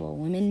intellectual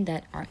women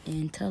that are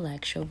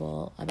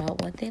intellectual about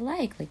what they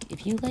like. Like,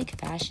 if you like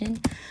fashion,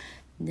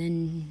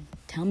 then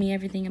tell me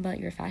everything about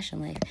your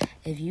fashion life.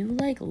 If you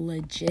like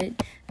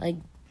legit, like,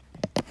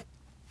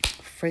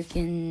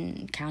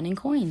 freaking counting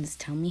coins,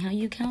 tell me how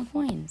you count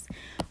coins.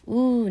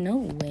 Ooh, no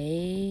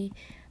way.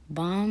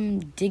 Bomb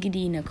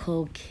diggity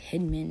Nicole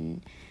Kidman.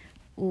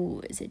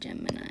 Ooh, is it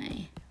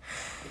Gemini?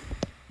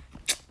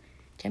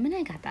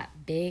 Gemini got that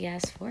big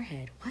ass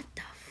forehead. What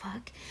the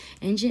fuck?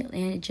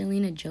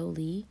 Angelina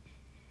Jolie.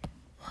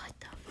 What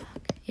the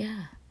fuck?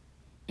 Yeah.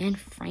 And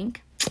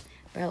Frank.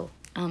 Bro,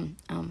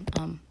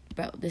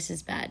 this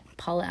is bad.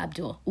 Paula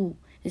Abdul. Ooh,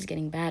 this is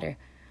getting badder.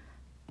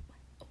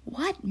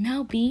 What?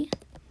 Mel B?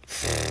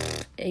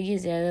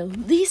 Lisa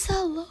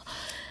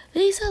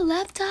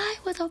Left Eye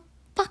was a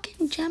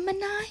fucking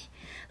Gemini?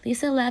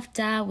 Lisa Left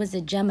Eye was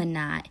a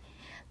Gemini.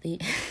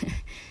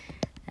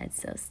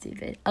 That's so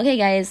stupid. Okay,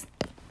 guys.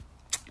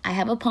 I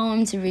have a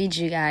poem to read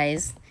you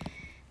guys.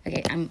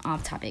 Okay, I'm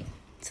off topic.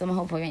 So my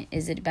whole point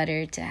is, it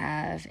better to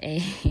have a...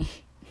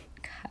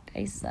 God,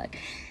 I suck.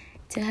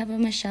 To have a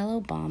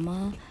Michelle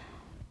Obama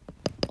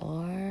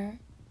or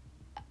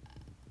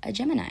a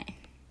Gemini.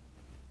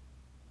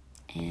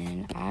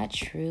 And I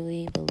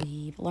truly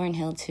believe... Lauryn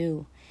Hill,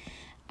 too.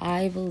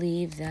 I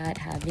believe that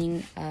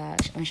having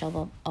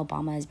Michelle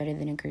Obama is better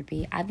than a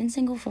groupie. I've been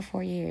single for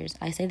 4 years.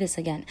 I say this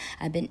again.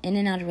 I've been in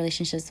and out of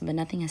relationships, but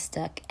nothing has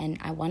stuck, and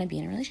I want to be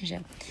in a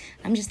relationship.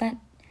 I'm just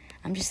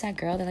I'm just that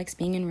girl that likes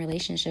being in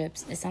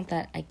relationships. It's not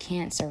that I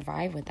can't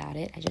survive without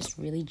it. I just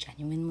really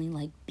genuinely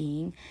like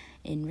being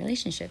in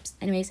relationships.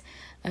 Anyways,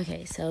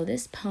 okay, so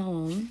this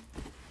poem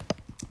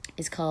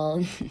is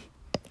called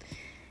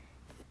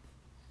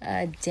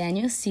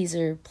Daniel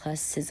Caesar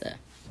plus SZA.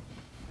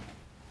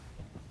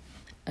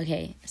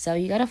 Okay, so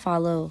you gotta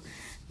follow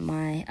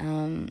my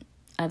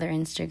other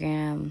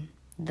Instagram,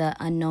 The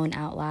Unknown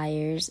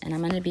Outliers, and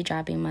I'm gonna be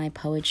dropping my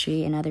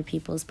poetry and other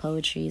people's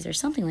poetries or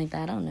something like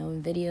that. I don't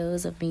know,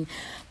 videos of me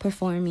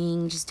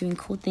performing, just doing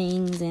cool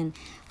things. And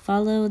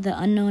follow The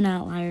Unknown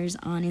Outliers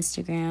on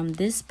Instagram.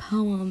 This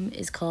poem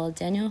is called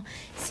Daniel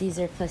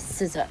Caesar plus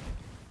SZA.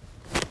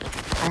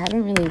 I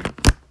haven't really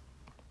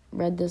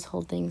read this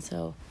whole thing,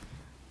 so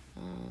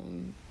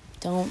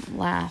don't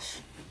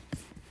laugh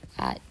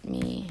at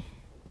me.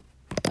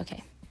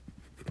 Okay.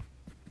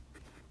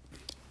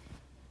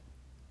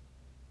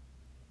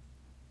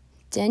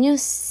 Daniel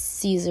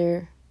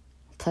Caesar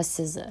plus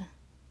SZA.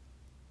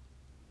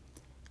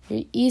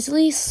 You're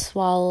easily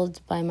swallowed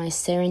by my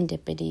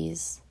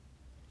serendipities.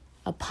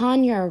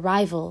 Upon your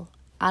arrival,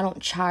 I don't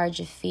charge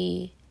a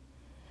fee.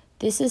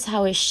 This is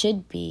how it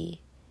should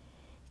be.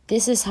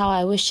 This is how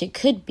I wish it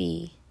could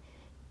be.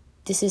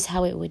 This is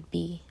how it would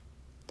be.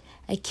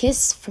 A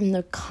kiss from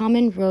the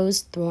common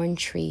rose thorn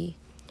tree.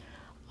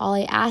 All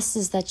I ask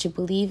is that you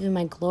believe in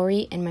my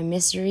glory and my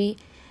misery.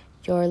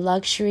 Your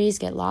luxuries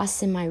get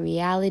lost in my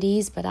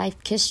realities, but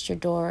I've kissed your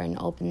door and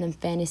opened them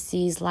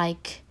fantasies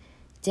like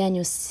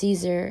Daniel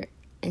Caesar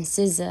and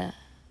SZA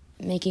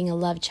making a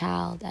love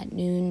child at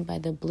noon by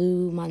the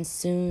blue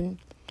monsoon.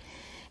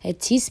 A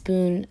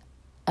teaspoon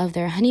of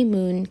their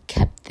honeymoon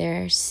kept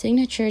their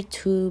signature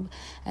tube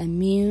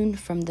immune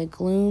from the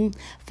gloom,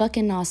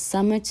 fucking all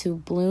summer to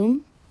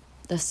bloom,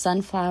 the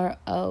sunflower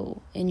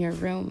in your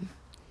room.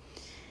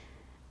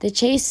 The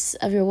chase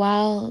of your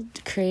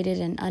wild created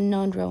an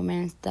unknown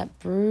romance that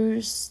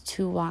bruised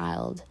too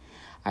wild.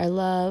 Our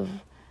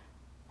love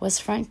was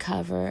front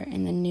cover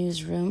in the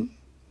newsroom.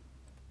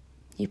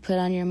 You put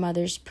on your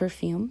mother's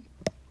perfume.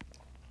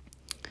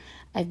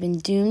 I've been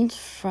doomed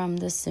from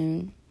the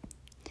soon.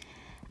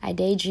 I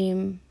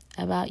daydream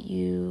about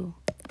you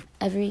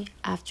every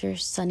after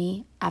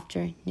sunny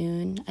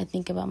afternoon. I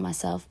think about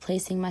myself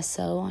placing my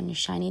soul on your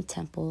shiny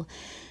temple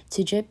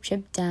to drip,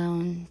 drip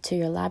down to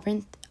your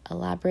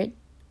elaborate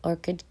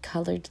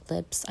orchid-colored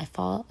lips. I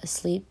fall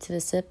asleep to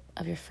the sip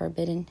of your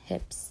forbidden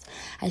hips.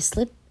 I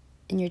slip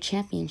in your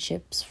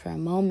championships for a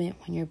moment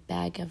with your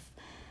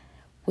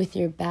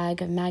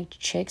bag of magic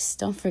tricks.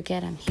 Don't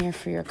forget I'm here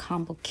for your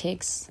combo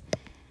kicks.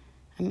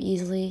 I'm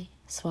easily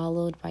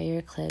swallowed by your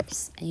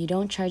eclipse, and you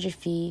don't charge a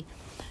fee.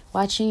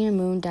 Watching your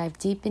moon dive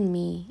deep in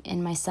me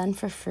and my sun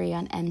for free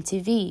on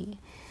MTV.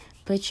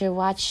 But you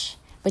watch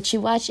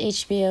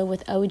HBO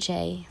with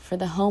OJ for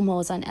the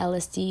homos on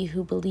LSD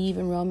who believe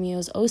in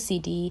Romeo's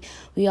OCD.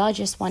 We all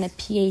just want a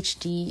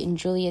PhD in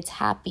Juliet's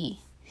happy.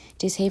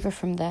 Dishaver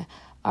from the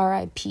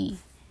RIP.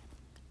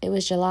 It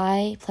was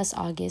July plus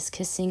August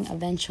kissing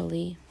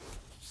eventually.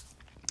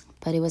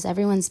 But it was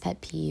everyone's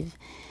pet peeve.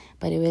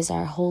 But it was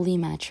our holy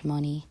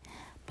matrimony.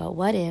 But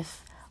what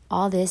if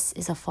all this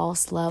is a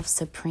false love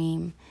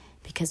supreme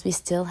because we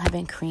still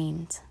haven't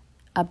creamed?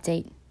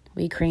 Update,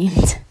 we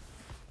creamed.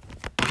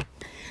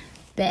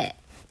 Bet.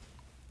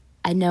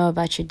 I know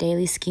about your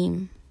daily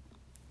scheme.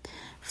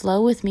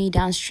 Flow with me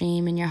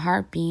downstream in your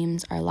heart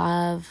beams. Our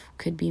love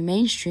could be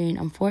mainstream.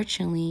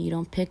 Unfortunately, you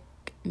don't pick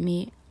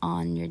me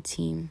on your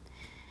team.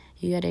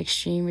 You got an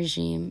extreme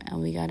regime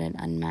and we got an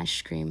unmatched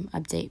scream.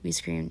 Update, we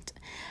screamed.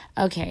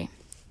 Okay.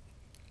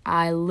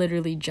 I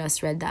literally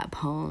just read that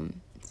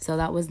poem. So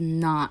that was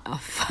not a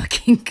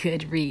fucking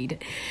good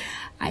read.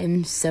 I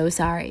am so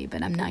sorry,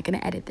 but I'm not going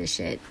to edit this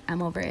shit.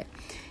 I'm over it.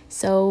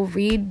 So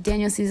read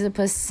Daniel Caesar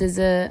plus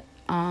SZA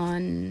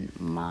on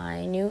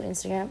my new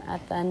Instagram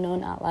at The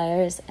Unknown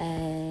Outliers,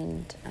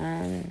 and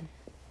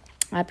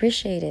I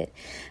appreciate it.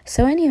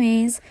 So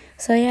anyways,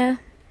 yeah,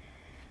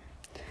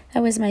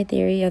 that was my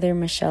theory of their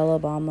Michelle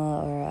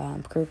Obama or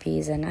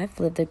groupies, and I've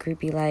lived a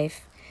groupie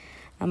life.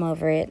 I'm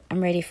over it.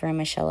 I'm ready for a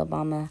Michelle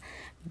Obama,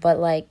 but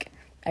like,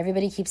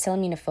 everybody keeps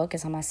telling me to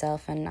focus on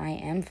myself, and I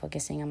am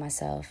focusing on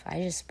myself.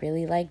 I just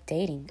really like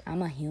dating.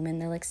 I'm a human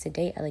that likes to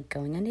date. I like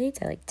going on dates.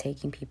 I like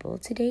taking people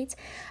to dates.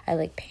 I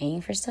like paying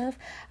for stuff.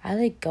 I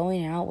like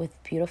going out with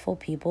beautiful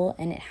people,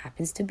 and it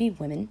happens to be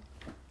women.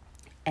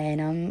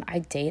 And I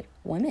date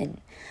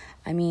women.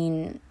 I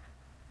mean,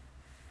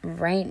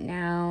 right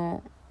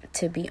now,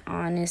 to be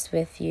honest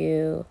with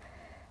you,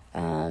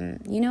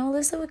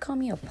 Alyssa would call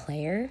me a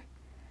player.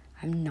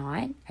 I'm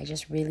not. I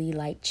just really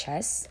like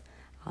chess.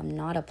 I'm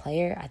not a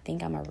player. I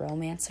think I'm a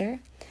romancer.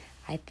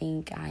 I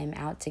think I'm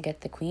out to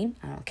get the queen.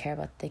 I don't care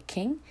about the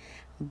king.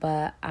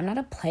 But I'm not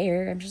a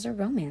player. I'm just a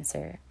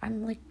romancer.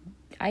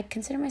 I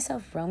consider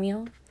myself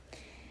Romeo.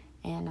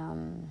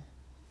 And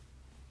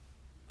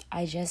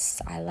I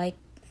like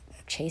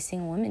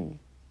chasing women,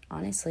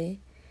 honestly.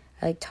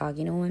 I like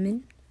talking to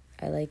women.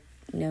 I like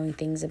knowing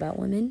things about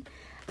women.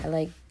 I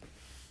like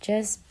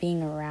just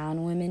being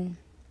around women.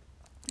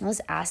 I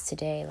was asked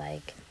today,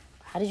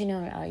 how did you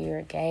know you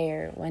were gay,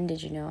 or when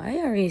did you know? I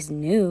always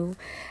knew.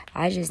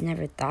 I just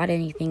never thought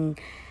anything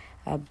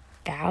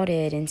about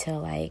it until,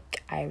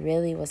 like, I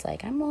really was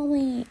like, I'm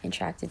only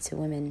attracted to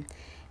women.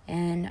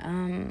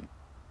 And,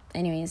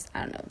 anyways,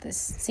 I don't know.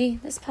 This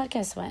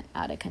podcast went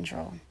out of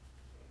control.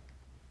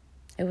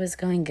 It was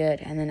going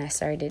good, and then I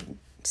started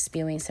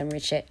spewing some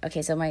rich shit.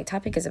 Okay, so my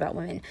topic is about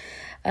women.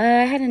 I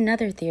had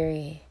another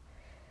theory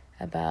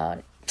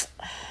about...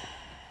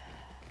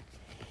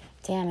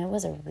 Damn, it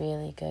was a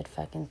really good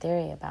fucking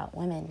theory about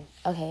women.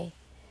 Okay,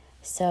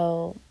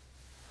 so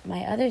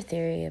my other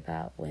theory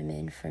about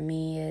women for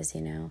me is,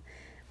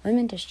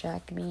 women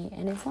distract me,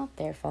 and it's not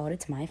their fault,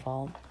 it's my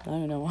fault. I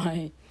don't know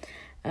why.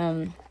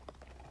 But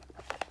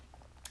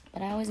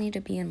I always need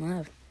to be in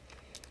love.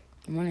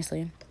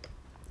 Honestly,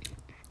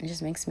 it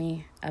just makes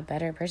me a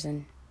better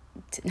person.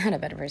 Not a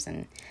better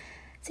person.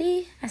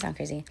 See, I sound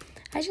crazy.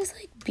 I just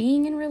like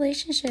being in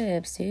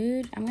relationships,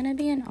 dude. I'm gonna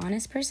be an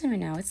honest person right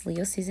now. It's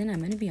Leo season.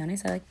 I'm gonna be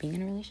honest. I like being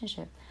in a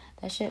relationship.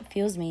 That shit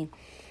fuels me.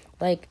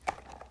 Like,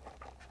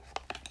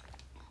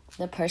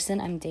 the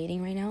person I'm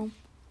dating right now,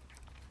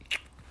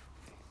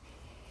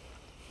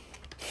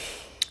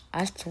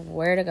 I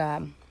swear to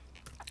God,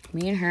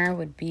 me and her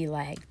would be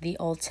like the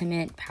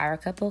ultimate power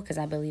couple, because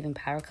I believe in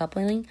power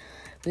coupling.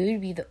 We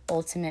would be the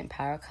ultimate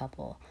power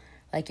couple.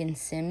 Like in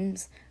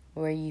Sims,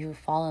 where you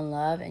fall in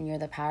love and you're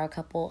the power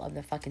couple of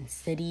the fucking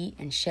city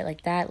and shit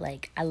like that.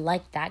 Like, I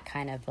like that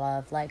kind of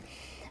love. Like,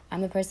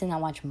 I'm a person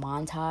that watch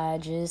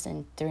montages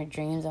and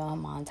dreams about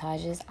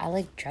montages. I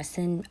like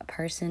dressing a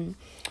person.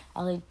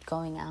 I like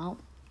going out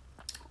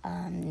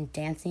and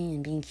dancing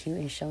and being cute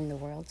and showing the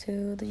world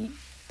to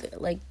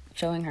like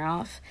showing her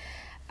off.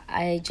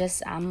 I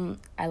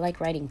like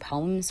writing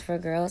poems for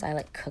girls. I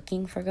like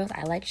cooking for girls.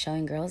 I like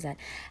showing girls that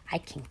I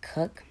can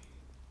cook.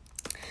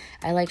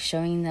 I like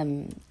showing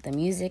them the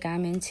music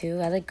I'm into.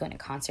 I like going to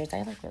concerts.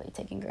 I like really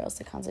taking girls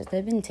to concerts.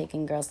 I've been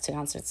taking girls to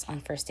concerts on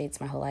first dates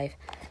my whole life.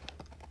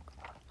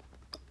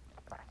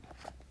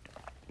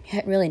 We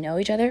didn't really know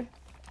each other,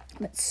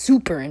 but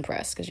super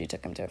impressed because you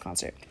took them to a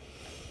concert.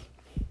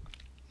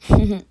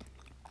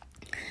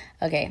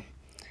 Okay,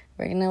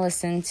 we're going to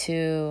listen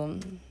to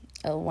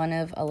one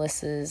of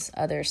Alyssa's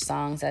other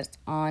songs that's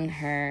on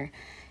her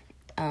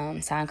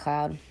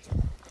SoundCloud.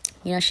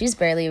 She's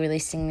barely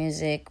releasing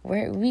music.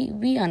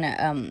 We on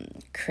a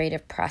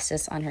creative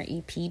process on her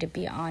EP, to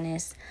be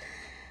honest.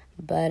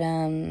 But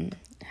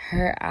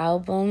her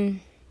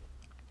album,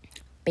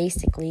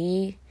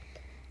 basically,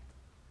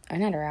 or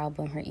not her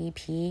album, her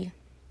EP,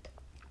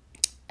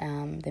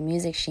 the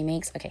music she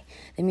makes. Okay,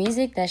 the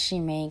music that she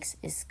makes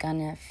is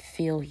gonna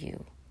feel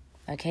you.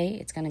 Okay,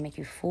 it's gonna make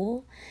you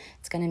full.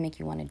 It's gonna make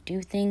you want to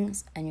do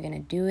things, and you're gonna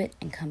do it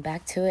and come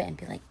back to it and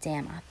be like,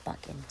 damn, I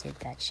fucking did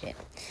that shit.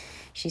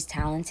 She's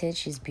talented,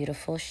 she's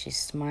beautiful, she's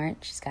smart,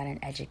 she's got an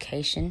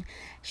education,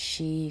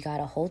 she got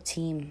a whole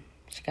team,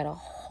 she got a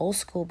whole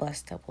school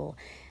bus that will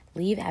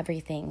leave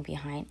everything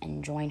behind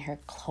and join her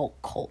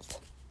cult.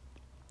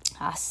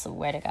 I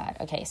swear to God.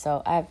 Okay,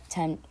 so I have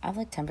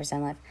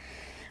 10% left.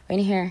 We're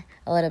gonna hear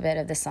a little bit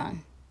of this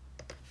song.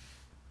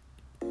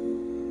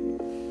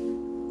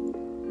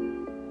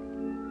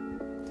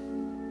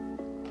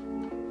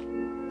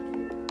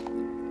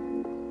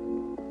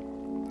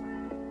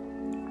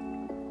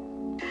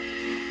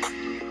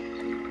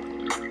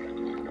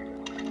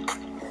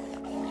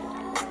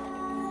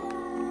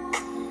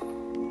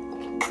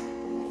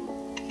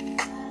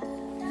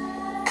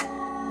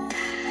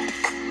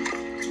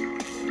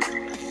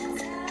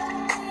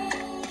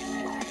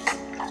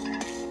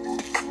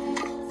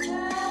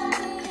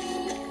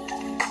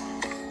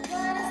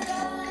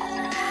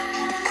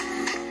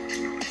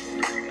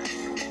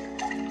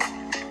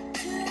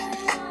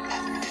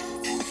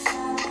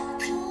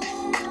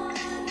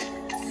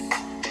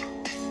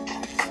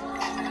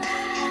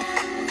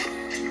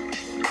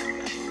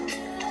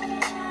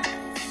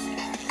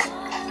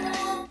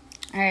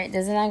 Alright,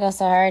 doesn't that go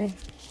so hard?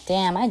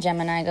 Damn, my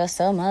Gemini goes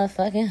so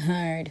motherfucking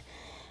hard.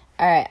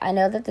 Alright, I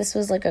know that this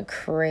was like a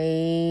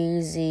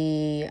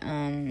crazy,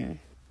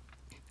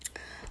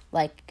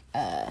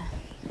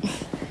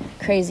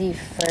 crazy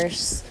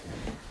first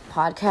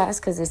podcast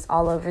because it's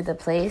all over the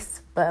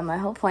place. But my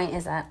whole point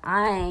is that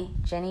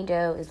Jenny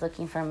Doe, is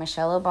looking for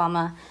Michelle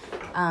Obama.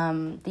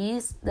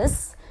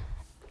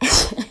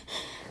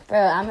 Bro,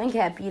 I'm gonna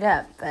get beat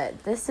up,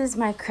 but this is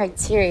my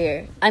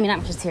criteria. I mean,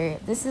 not criteria.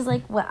 This is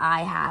like what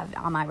I have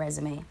on my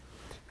resume.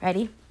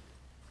 Ready?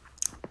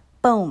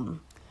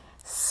 Boom.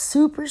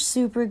 Super,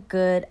 super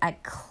good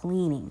at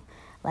cleaning.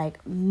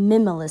 Like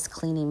minimalist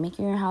cleaning.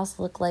 Making your house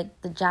look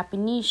like the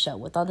Japanese show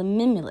with all the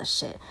minimalist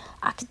shit.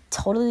 I could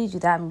totally do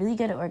that. I'm really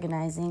good at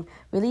organizing.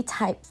 Really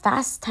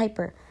fast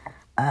typer.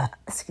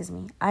 Excuse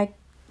me.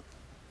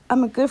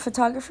 I'm a good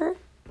photographer.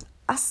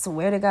 I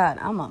swear to God,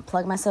 I'm going to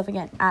plug myself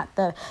again at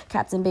the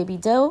Captain Baby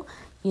Doe.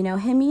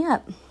 Hit me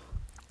up.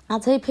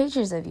 I'll take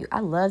pictures of you. I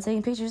love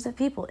taking pictures of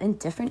people in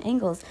different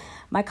angles.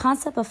 My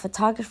concept of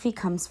photography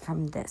comes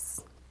from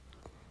this.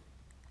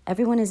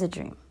 Everyone is a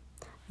dream.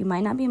 You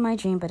might not be my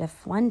dream, but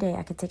if one day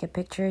I could take a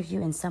picture of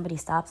you and somebody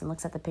stops and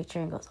looks at the picture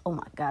and goes, oh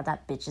my God,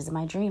 that bitch is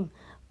my dream.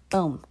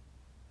 Boom.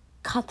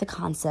 Caught the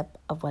concept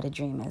of what a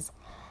dream is.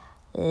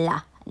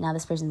 Now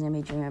this person's going to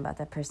be dreaming about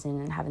that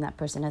person and having that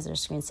person as their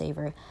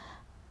screensaver.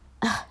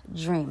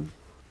 Dream.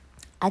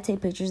 I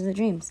take pictures of the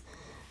dreams.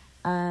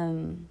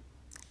 I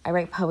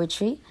write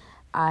poetry.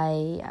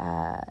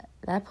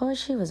 That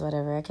poetry was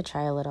whatever. I could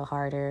try a little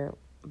harder,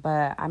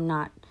 but I'm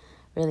not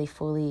really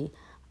fully,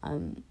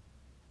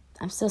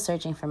 I'm still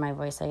searching for my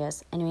voice, I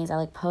guess. Anyways, I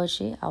like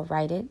poetry. I'll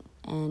write it,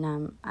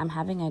 and I'm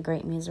having a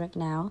great music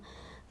now.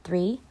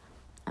 3,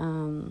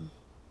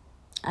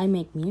 I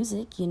make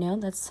music,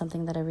 that's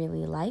something that I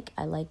really like.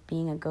 I like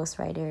being a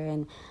ghostwriter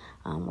and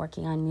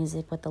working on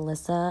music with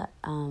Alyssa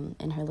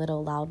in her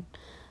little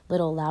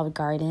loud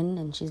garden,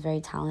 and she's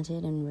very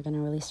talented, and we're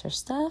gonna release her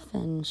stuff,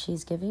 and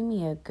she's giving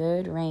me a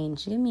good reign.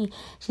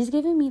 She's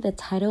giving me the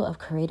title of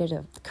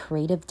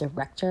creative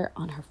director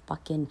on her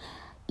fucking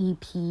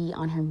EP,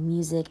 on her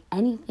music,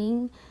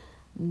 anything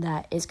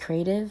that is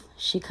creative.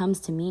 She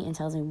comes to me and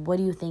tells me, what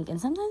do you think? And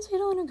sometimes we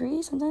don't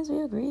agree, sometimes we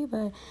agree,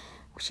 but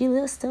she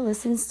still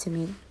listens to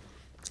me.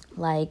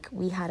 Like,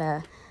 we had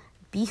a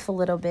beef a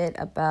little bit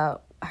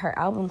about her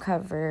album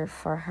cover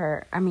for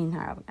her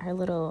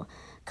little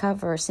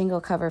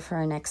single cover for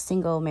her next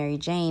single, Mary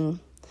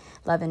Jane,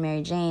 Love and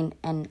Mary Jane,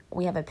 and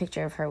we have a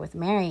picture of her with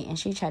Mary, and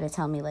she tried to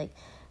tell me, like,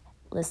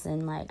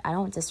 listen, like, I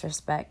don't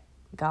disrespect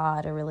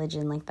God or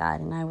religion like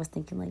that. And I was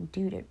thinking, like,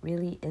 dude, it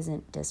really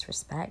isn't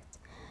disrespect,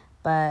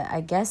 but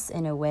I guess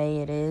in a way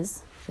it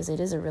is, because it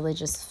is a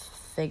religious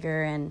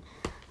figure, and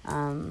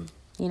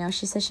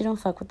she says she don't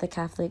fuck with the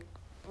Catholic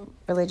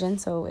religion,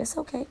 so it's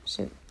okay.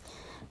 Shoot,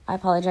 I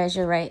apologize,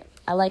 you're right.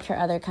 I like her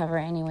other cover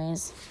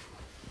anyways.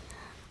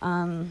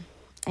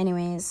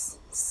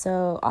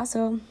 So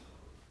also,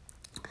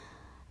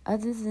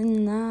 other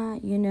than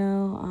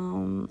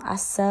that, I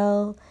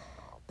sell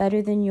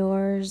Better Than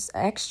Yours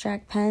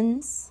extract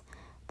pens.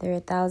 They're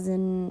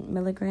 1,000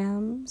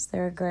 milligrams.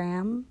 They're a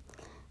gram.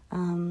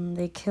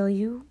 They kill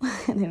you.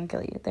 They don't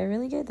kill you. They're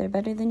really good. They're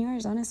better than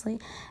yours, honestly.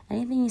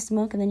 Anything you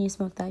smoke and then you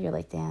smoke that, you're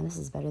like, damn, this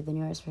is better than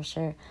yours for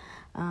sure.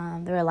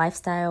 They're a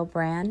lifestyle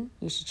brand.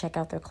 You should check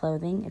out their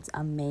clothing. It's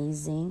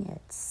amazing.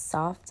 It's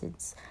soft.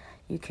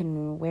 You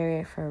can wear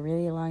it for a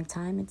really long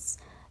time. It's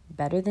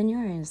better than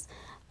yours.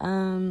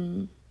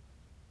 I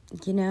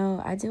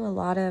do a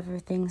lot of other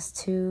things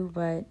too,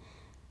 but,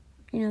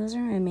 those are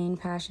my main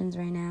passions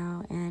right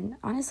now. And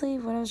honestly,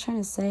 what I was trying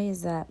to say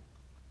is that,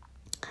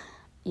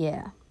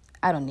 yeah,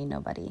 I don't need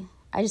nobody.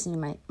 I just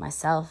need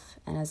myself.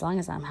 And as long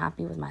as I'm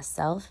happy with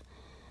myself,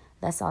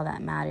 that's all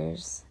that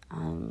matters.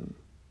 I'm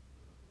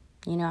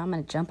going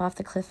to jump off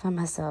the cliff by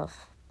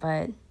myself.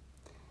 But,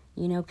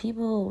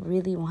 people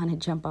really want to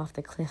jump off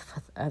the cliff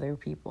with other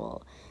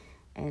people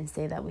and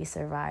say that we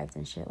survived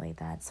and shit like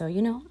that. So,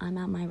 I'm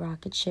at my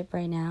rocket ship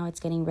right now. It's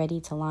getting ready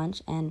to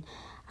launch. And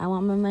I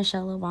want my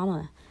Michelle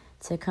Obama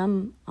to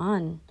come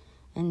on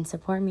and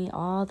support me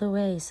all the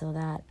way so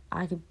that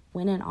I could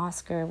win an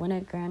Oscar, win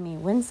a Grammy,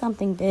 win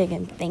something big,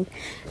 and thank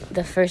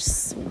the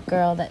first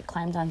girl that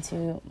climbed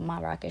onto my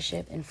rocket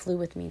ship and flew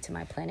with me to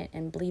my planet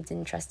and believed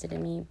and trusted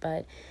in me.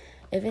 But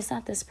if it's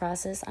not this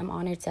process, I'm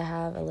honored to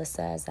have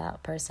Alyssa as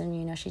that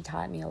person. She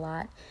taught me a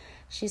lot.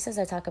 She says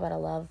I talk about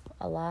love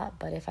a lot,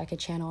 but if I could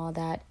channel all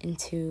that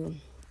into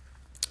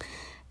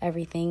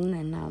everything,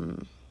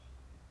 then,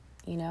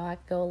 I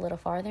could go a little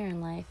farther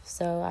in life.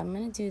 So I'm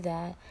going to do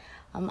that.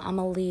 I'm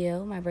a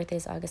Leo. My birthday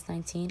is August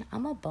 19.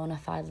 I'm a bona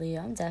fide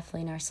Leo. I'm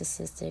definitely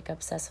narcissistic,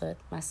 obsessed with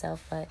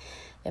myself. But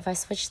if I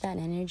switch that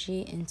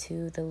energy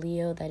into the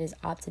Leo that is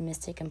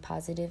optimistic and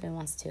positive and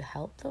wants to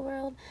help the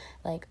world,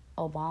 like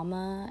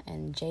Obama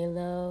and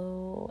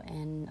J-Lo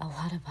and a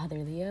lot of other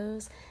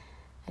Leos,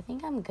 I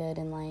think I'm good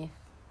in life.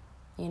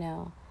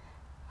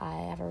 I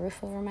have a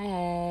roof over my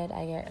head.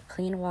 I get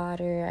clean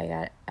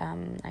water.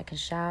 I can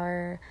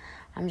shower.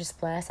 I'm just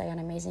blessed. I got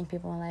amazing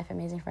people in life,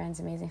 amazing friends,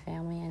 amazing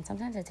family. And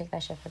sometimes I take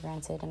that shit for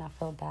granted and I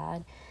feel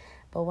bad.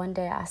 But one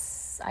day I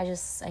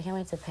can't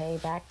wait to pay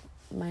back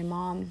my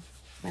mom.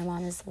 My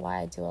mom is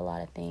why I do a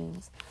lot of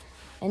things.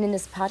 And in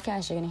this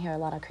podcast, you're going to hear a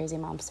lot of crazy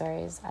mom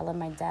stories. I love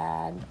my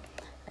dad.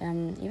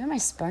 Even my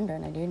sperm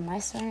donor, dude. My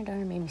sperm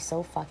donor made me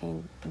so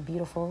fucking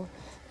beautiful.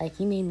 Like,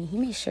 he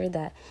made sure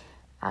that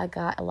I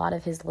got a lot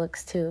of his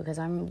looks too, because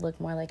I look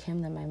more like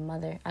him than my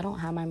mother. I don't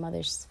have my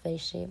mother's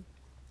face shape.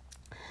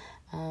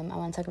 I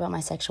want to talk about my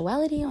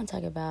sexuality. I want to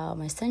talk about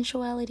my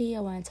sensuality. I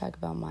want to talk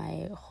about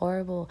my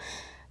horrible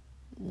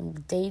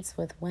dates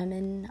with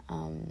women.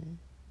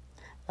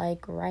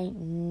 Like right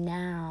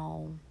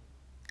now,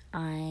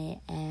 I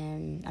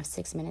have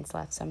 6 minutes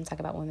left, so I'm going to talk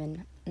about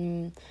women.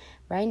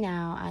 Right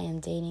now, I am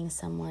dating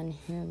someone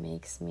who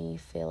makes me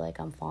feel like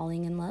I'm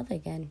falling in love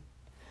again.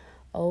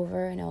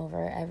 Over and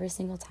over, every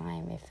single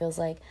time. It feels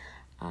like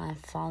I'm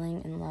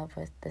falling in love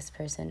with this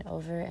person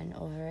over and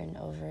over and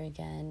over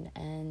again.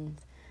 And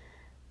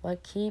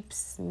what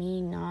keeps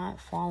me not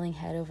falling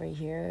head over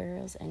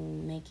heels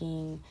and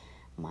making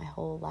my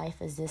whole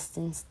life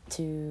existence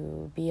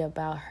to be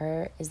about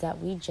her is that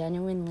we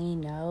genuinely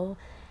know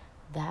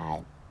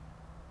that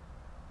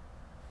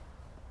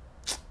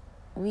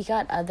we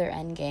got other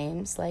end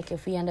games. Like,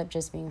 if we end up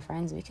just being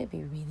friends, we could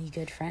be really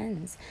good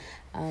friends.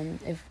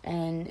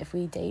 If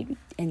we date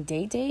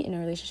in a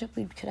relationship,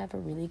 we could have a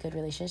really good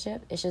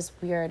relationship. It's just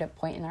we are at a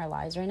point in our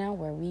lives right now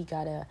where we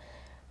gotta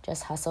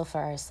just hustle for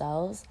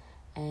ourselves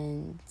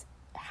and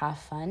have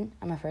fun.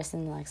 I'm a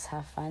person that likes to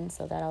have fun,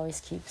 so that always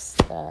keeps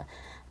the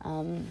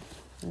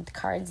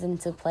cards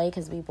into play,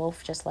 because we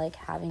both just like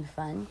having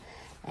fun.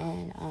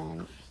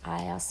 And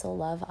I also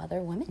love other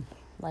women.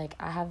 Like,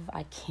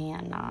 I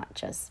cannot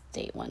just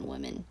date one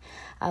woman.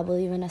 I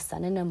believe in a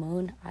sun and a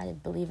moon. I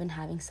believe in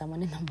having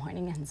someone in the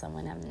morning and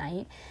someone at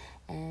night.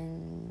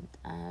 And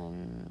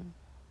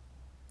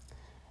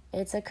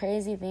it's a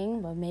crazy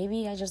thing, but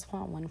maybe I just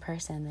want one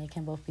person. They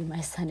can both be my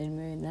sun and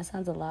moon. That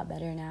sounds a lot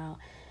better now.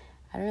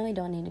 I really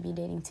don't need to be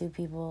dating two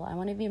people. I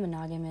want to be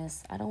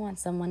monogamous. I don't want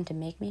someone to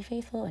make me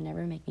faithful and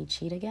never make me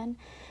cheat again.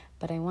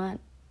 But I want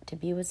to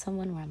be with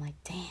someone where I'm like,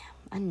 damn,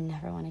 I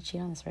never want to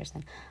cheat on this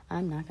person.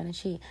 I'm not going to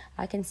cheat.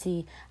 I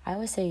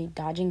always say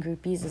dodging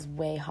groupies is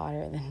way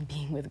harder than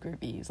being with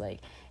groupies. Like,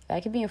 if I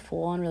could be in a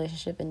full-on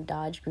relationship and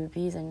dodge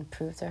groupies and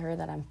prove to her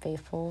that I'm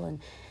faithful and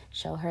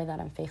show her that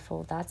I'm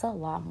faithful, that's a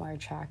lot more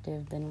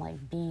attractive than,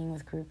 like, being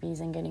with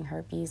groupies and getting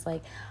herpes.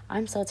 Like,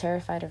 I'm so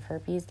terrified of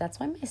herpes. That's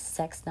why my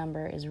sex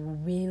number is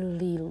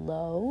really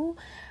low,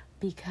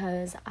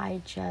 because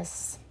I'm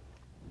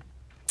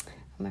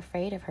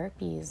afraid of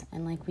herpes,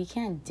 and, like, we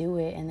can't do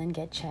it and then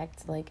get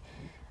checked. Like,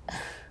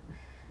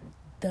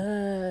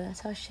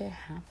 that's how shit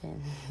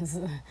happens.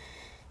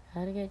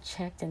 How to get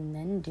checked and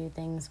then do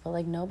things. But,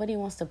 like, nobody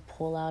wants to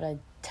pull out a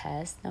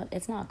test. No,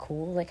 it's not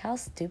cool. Like, how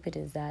stupid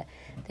is that?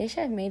 They should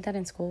have made that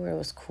in school where it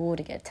was cool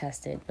to get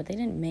tested, but they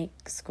didn't make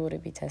school to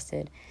be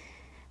tested.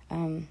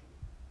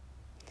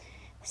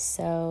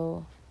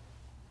 So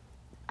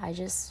I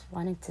just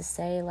wanted to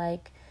say,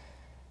 like,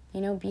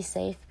 be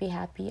safe, be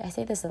happy. I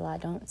say this a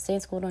lot. Don't stay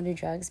in school, don't do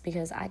drugs,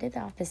 because I did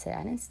the opposite.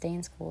 I didn't stay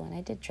in school, and I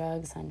did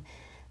drugs, and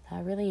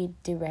that really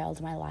derailed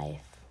my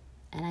life.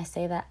 And I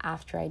say that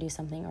after I do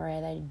something, or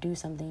that I do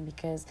something,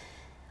 because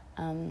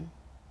even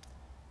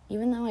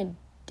though I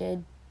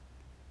did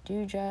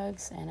do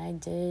drugs and I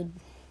did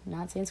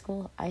not stay in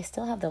school, I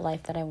still have the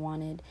life that I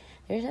wanted.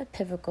 There's a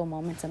pivotal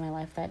moments in my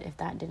life that if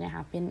that didn't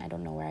happen, I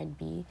don't know where I'd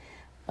be.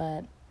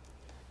 But,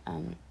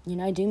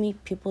 I do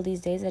meet people these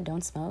days that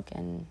don't smoke,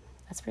 and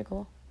that's pretty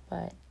cool.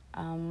 But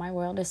my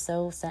world is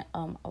so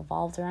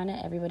evolved around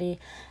it. Everybody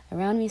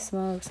around me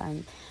smokes.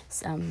 I'm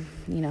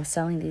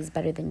selling these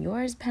Better Than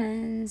Yours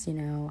pens.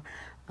 I'm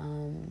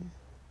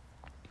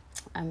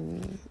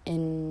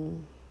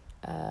in.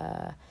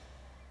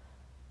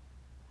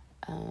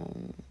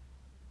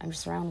 I'm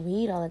just around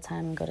weed all the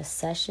time and go to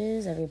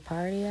sessions. Every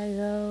party I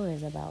go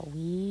is about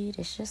weed.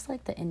 It's just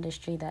like the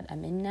industry that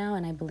I'm in now,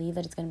 and I believe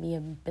that it's going to be a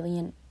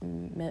 $billion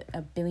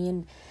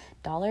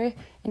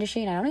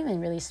industry. And I don't even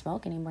really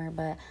smoke anymore,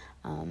 but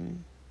I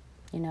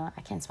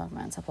can't smoke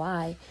my own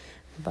supply.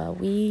 But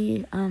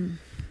we,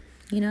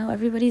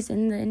 everybody's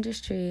in the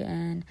industry,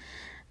 and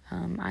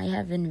I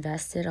have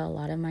invested a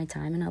lot of my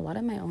time and a lot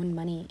of my own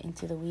money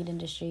into the weed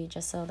industry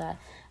just so that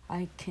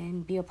I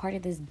can be a part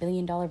of this $1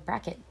 billion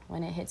bracket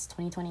when it hits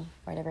 2020 or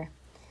whatever.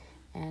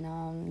 And,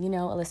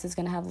 Alyssa's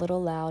going to have Little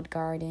Loud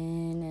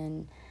Garden,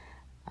 and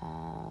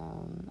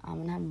I'm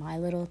going to have my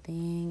little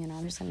thing, and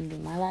I'm just going to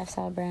do my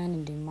lifestyle brand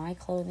and do my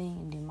clothing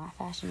and do my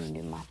fashion and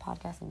do my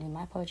podcast and do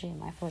my poetry and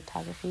my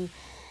photography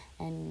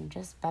and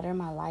just better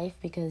my life,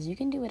 because you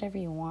can do whatever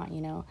you want,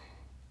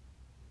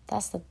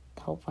 That's the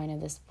whole point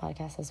of this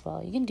podcast as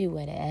well. You can do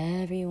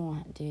whatever you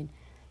want, dude.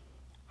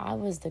 I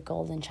was the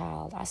golden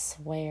child. I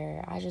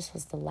swear. I just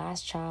was the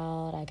last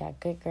child. I got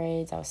good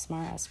grades. I was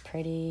smart. I was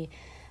pretty.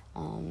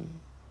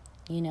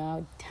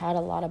 I had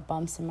a lot of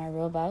bumps in my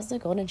road, but I was the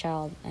golden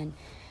child. And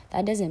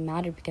that doesn't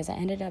matter, because I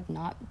ended up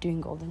not doing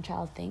golden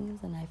child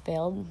things. And I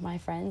failed my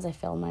friends. I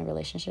failed my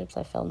relationships.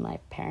 I failed my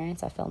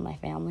parents. I failed my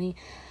family.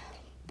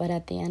 But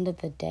at the end of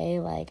the day,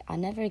 like, I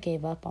never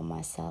gave up on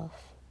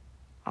myself.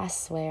 I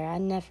swear, I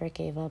never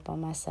gave up on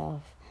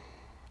myself.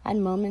 I had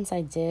moments I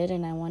did,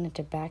 and I wanted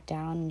to back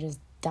down and just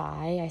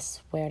die. I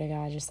swear to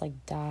God, just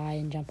like die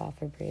and jump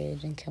off a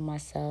bridge and kill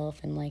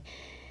myself, and like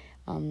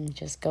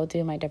just go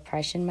through my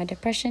depression. My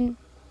depression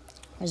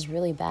was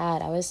really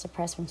bad. I was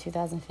depressed from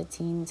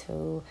 2015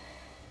 to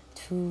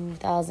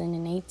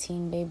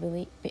 2018,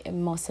 baby.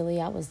 Mostly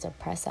I was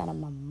depressed out of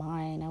my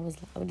mind. I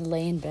would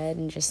lay in bed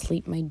and just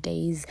sleep my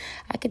days.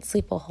 I could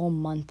sleep a whole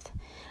month.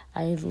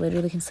 I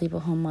literally can sleep a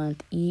whole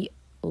month. Eat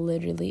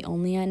literally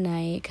only at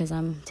night, because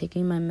I'm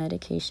taking my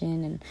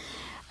medication. And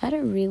I had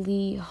a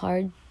really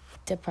hard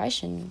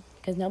depression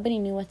because nobody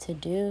knew what to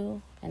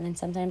do. And then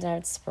sometimes I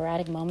had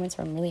sporadic moments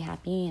where I'm really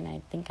happy and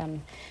I think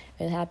I'm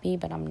really happy,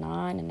 but I'm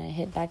not, and I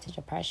hit back to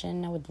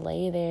depression. I would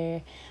lay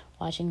there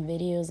watching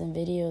videos and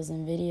videos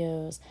and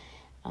videos,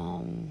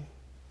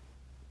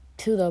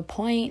 to the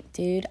point,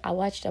 dude, I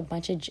watched a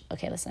bunch of I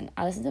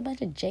listened to a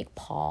bunch of Jake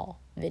Paul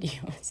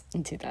videos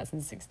in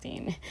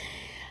 2016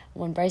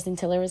 when Bryson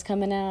Tiller was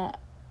coming out.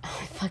 I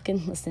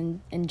fucking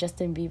listened in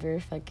Justin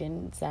Bieber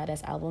fucking sad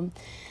ass album.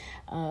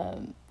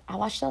 I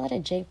watched a lot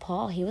of Jake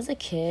Paul. He was a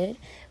kid,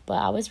 but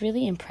I was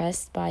really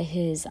impressed by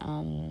his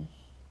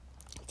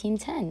Team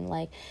 10.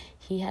 Like,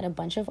 he had a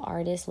bunch of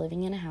artists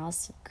living in a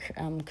house,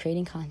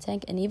 creating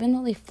content, and even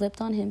though they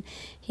flipped on him,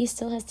 he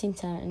still has Team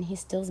 10, and he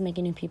still is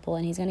making new people,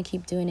 and he's gonna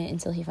keep doing it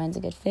until he finds a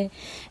good fit.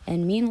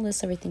 And me and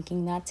Alyssa were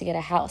thinking not to get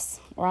a house.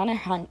 We're on a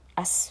hunt.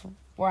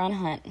 We're on a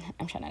hunt.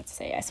 I'm trying not to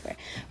say, I swear.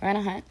 We're on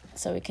a hunt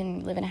so we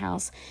can live in a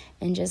house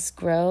and just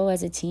grow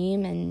as a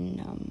team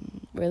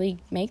and really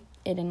make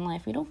it in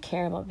life. We don't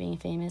care about being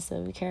famous,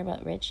 so we care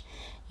about rich.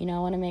 You know, I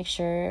want to make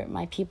sure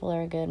my people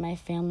are good, my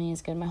family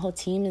is good, my whole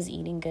team is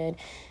eating good.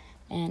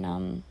 And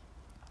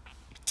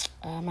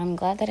I'm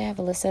glad that I have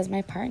Alyssa as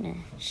my partner.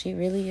 She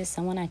really is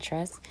someone I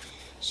trust.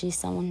 She's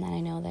someone that I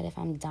know that if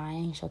I'm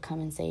dying, she'll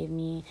come and save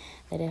me.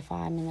 That if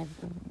I'm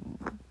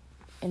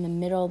in the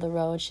middle of the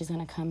road, she's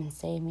gonna come and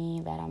save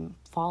me. That I'm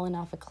falling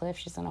off a cliff,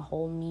 she's gonna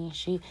hold me.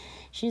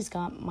 She's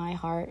got my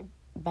heart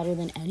better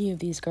than any of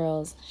these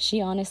girls.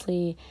 She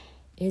honestly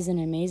is an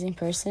amazing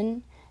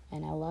person,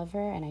 and I love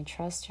her and I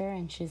trust her,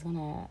 and she's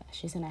gonna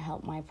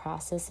help my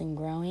process in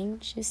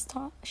growing. She's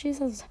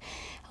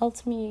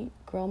helped me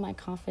grow my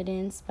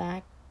confidence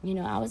back. You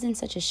know, I was in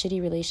such a shitty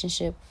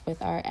relationship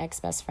with our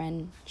ex-best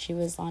friend. She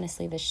was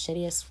honestly the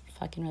shittiest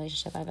fucking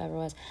relationship I've ever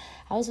was.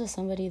 I was with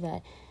somebody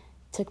that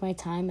took my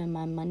time and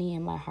my money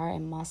and my heart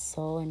and my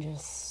soul and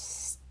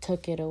just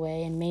took it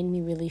away and made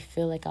me really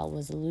feel like I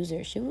was a loser.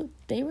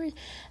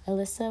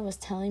 Alyssa was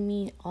telling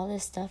me all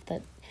this stuff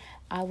that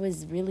I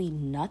was really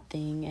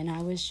nothing, and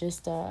I was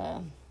just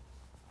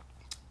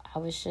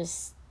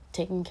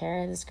taking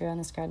care of this girl, and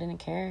this girl didn't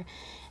care.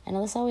 And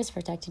Alyssa always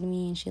protected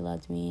me, and she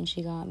loved me, and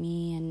she got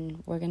me,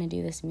 and we're gonna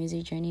do this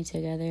music journey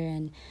together.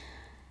 And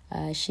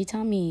she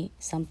taught me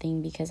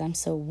something, because I'm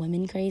so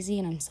women crazy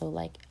and I'm so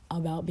like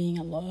about being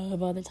in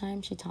love all the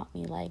time. She taught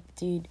me, like,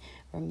 dude,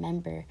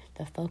 remember,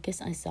 the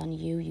focus is on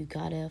you. You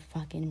gotta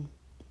fucking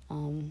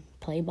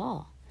play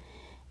ball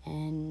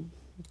and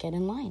get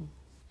in line.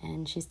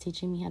 And she's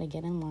teaching me how to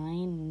get in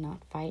line and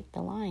not fight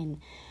the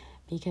line.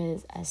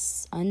 Because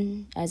as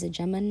a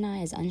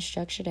Gemini, as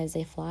unstructured as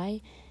they fly,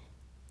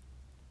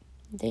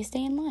 they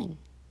stay in line.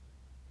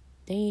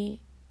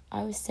 I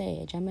always say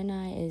a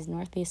Gemini is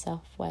northeast,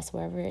 southwest,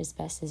 wherever is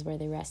best is where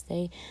they rest.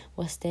 They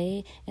will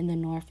stay in the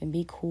north and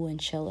be cool and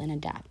chill and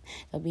adapt.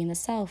 They'll be in the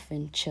south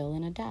and chill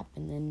and adapt,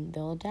 and then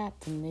they'll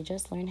adapt, and they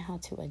just learn how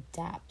to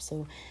adapt.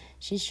 So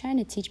she's trying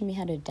to teach me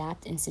how to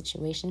adapt in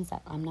situations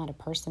that I'm not a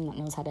person that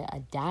knows how to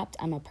adapt.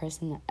 I'm a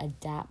person that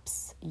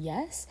adapts,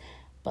 yes,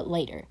 but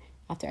later,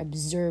 after I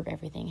observe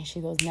everything. And she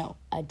goes, no,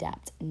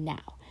 adapt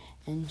now.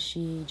 And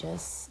she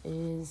just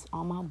is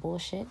on my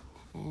bullshit.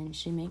 And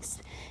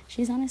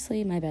she's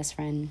honestly my best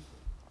friend.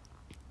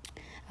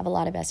 I have a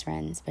lot of best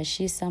friends, but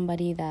she's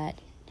somebody that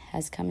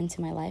has come into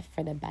my life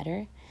for the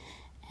better.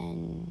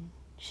 And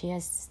she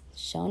has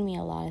shown me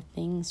a lot of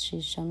things.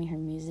 She's shown me her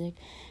music.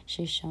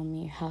 She's shown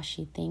me how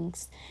she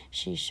thinks.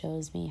 She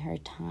shows me her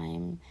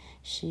time.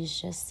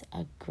 She's just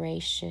a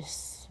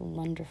gracious,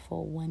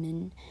 wonderful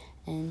woman.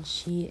 And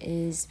she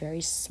is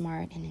very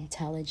smart and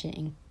intelligent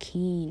and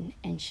keen.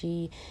 And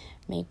she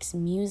makes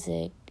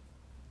music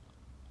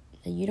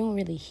that you don't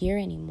really hear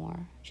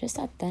anymore. Just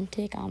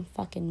authentic. I'm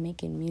fucking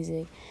making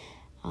music.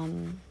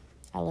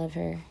 I love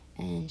her.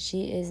 And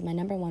she is my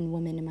number one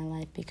woman in my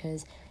life,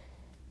 because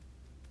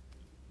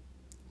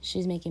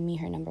she's making me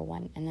her number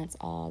one, and that's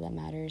all that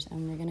matters.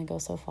 And we're gonna go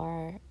so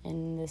far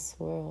in this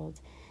world.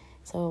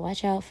 So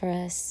watch out for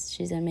us.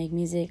 She's gonna make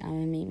music. I'm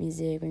gonna make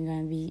music. We're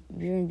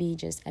gonna be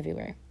just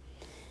everywhere.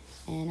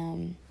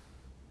 And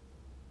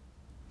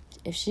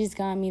if she's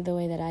got me the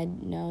way that I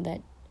know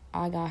that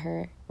I got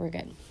her, we're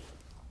good.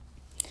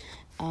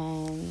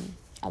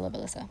 I love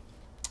Alyssa.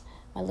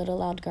 My Little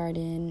Loud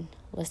Garden.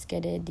 Let's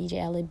Get It. DJ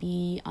Ella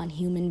B on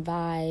Human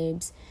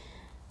Vibes.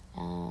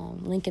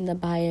 Link in the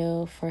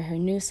bio for her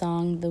new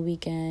song, The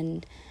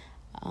Weekend,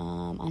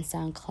 on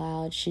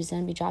SoundCloud. She's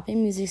going to be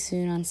dropping music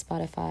soon on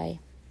Spotify. You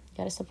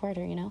got to support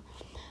her, you know.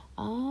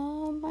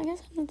 I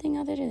guess nothing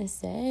other than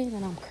say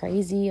that I'm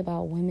crazy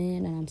about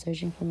women and I'm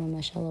searching for my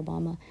Michelle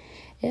Obama.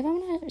 If I'm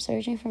not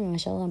searching for my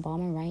Michelle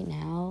Obama right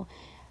now,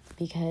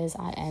 because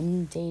I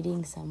am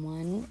dating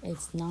someone,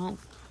 it's not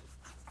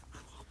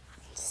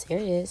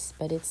serious,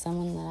 but it's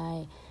someone that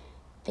I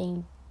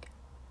think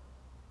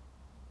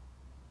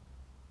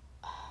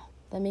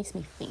that makes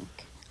me think.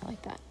 I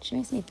like that. She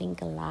makes me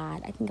think a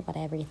lot. I think about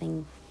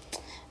everything.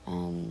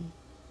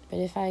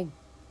 But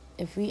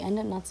if we end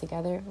up not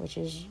together, which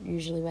is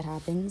usually what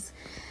happens,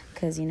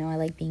 because, you know, I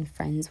like being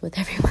friends with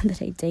everyone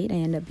that I date. I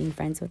end up being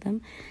friends with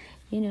them.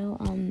 You know,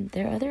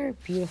 there are other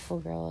beautiful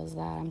girls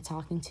that I'm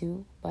talking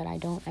to, but I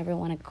don't ever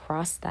want to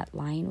cross that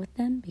line with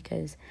them,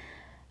 because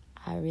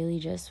I really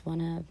just want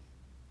to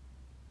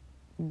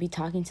be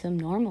talking to them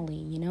normally.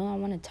 You know, I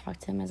want to talk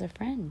to them as a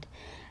friend.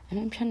 And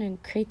I'm trying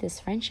to create this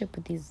friendship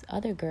with these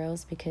other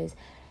girls, because,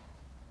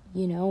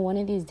 you know, one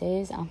of these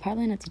days I'm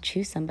probably going to have to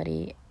choose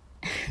somebody.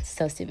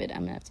 so stupid.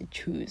 I'm gonna have to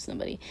choose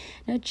somebody.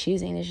 No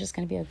choosing. There's just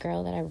gonna be a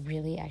girl that I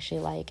really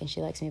actually like, and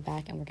she likes me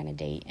back, and we're gonna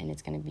date, and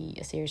it's gonna be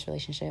a serious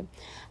relationship.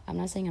 I'm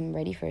not saying I'm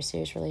ready for a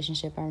serious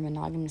relationship or a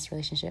monogamous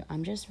relationship.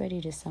 I'm just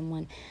ready to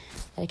someone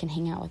that I can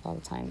hang out with all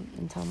the time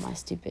and tell my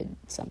stupid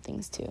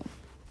somethings to.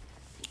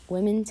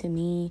 Women, to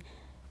me,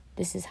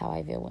 this is how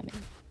I view women.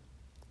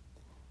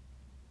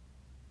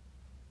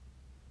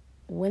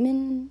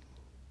 Women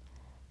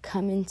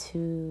come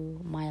into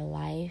my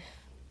life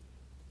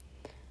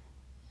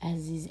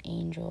as these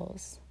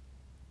angels,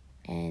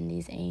 and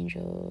these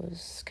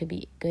angels could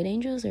be good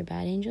angels or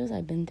bad angels.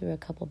 I've been through a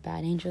couple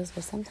bad angels,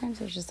 but sometimes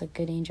there's just a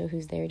good angel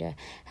who's there to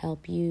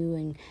help you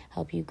and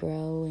help you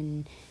grow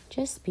and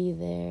just be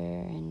there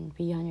and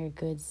be on your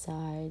good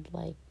side.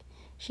 Like,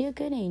 she a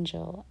good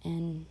angel.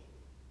 And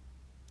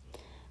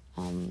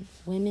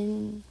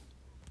women,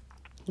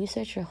 you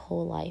search your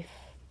whole life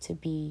to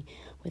be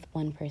with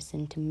one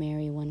person, to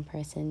marry one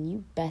person.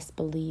 You best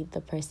believe the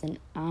person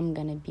I'm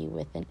gonna be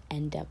with and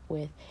end up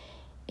with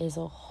is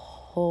a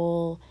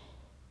whole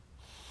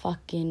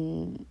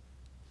fucking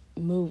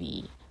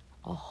movie,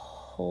 a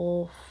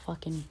whole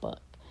fucking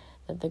book.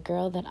 That the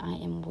girl that I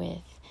am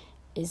with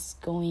is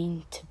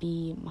going to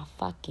be my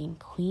fucking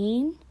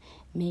queen,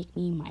 make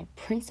me my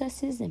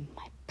princesses and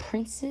my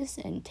princess,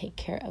 and take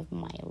care of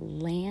my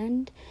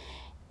land,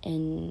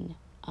 and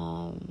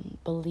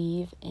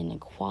believe in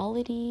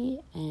equality,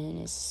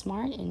 and is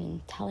smart and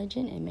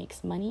intelligent and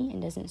makes money and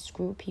doesn't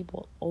screw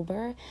people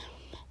over,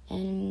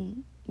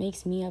 and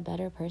makes me a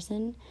better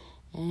person.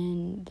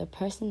 And the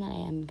person that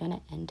I am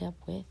gonna end up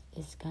with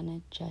is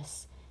gonna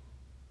just,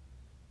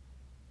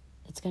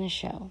 it's gonna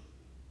show.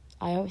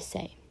 I always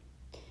say,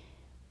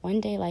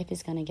 one day life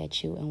is gonna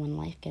get you, and when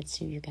life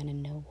gets you, you're gonna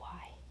know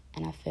why.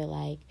 And I feel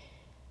like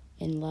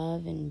in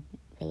love and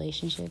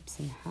relationships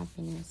and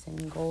happiness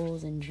and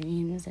goals and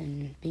dreams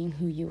and being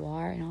who you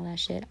are and all that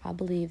shit, I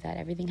believe that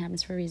everything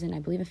happens for a reason. I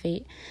believe in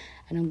fate.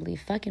 I don't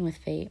believe fucking with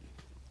fate.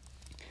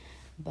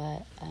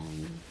 But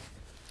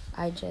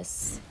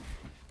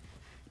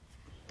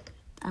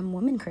I'm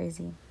woman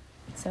crazy.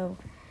 So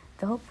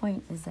the whole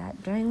point is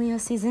that during Leo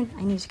season,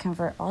 I need to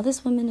convert all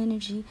this woman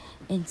energy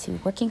into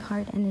working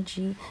hard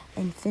energy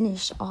and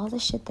finish all the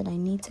shit that I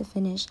need to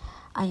finish.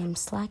 I am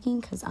slacking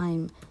because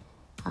I'm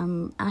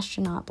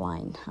astronaut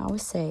blind. I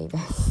always say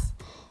this.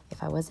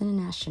 If I wasn't an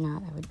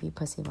astronaut, I would be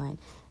pussy blind.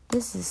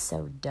 This is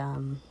so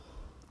dumb.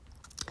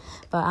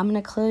 But I'm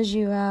going to close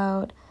you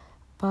out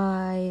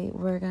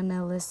we're going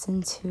to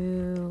listen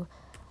to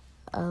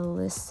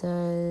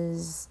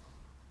Alyssa's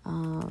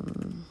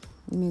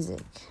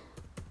music.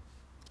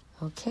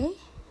 Okay?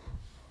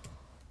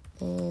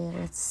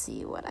 Let's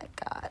see what I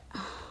got.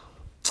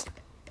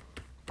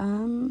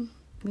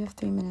 We have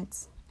 3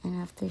 minutes, and I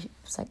have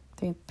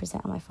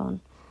 3% on my phone.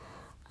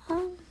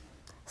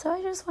 So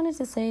I just wanted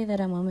to say that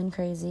I'm woman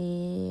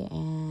crazy,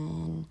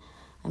 and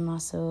I'm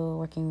also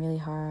working really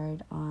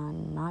hard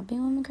on not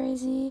being woman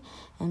crazy,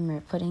 and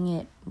we're putting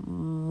it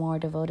more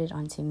devoted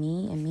onto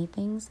me and me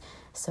things.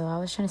 So I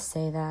was trying to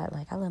say that,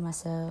 like, I love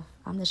myself,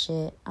 I'm the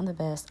shit, I'm the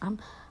best, I'm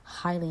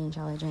highly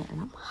intelligent, and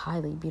I'm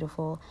highly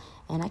beautiful,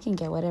 and I can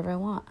get whatever I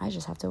want. I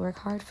just have to work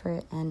hard for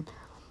it. And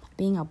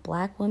being a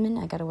black woman,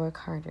 I gotta work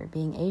harder.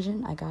 Being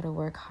Asian, I gotta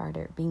work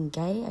harder. Being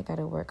gay, I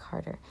gotta work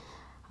harder.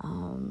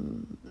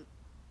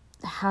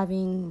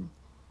 Having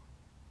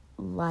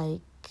like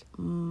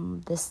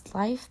this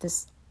life,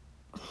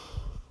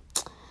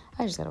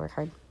 I just gotta work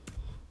hard.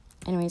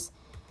 Anyways,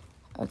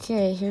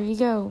 okay, here we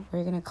go.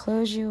 We're gonna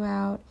close you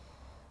out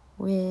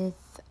with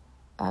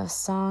a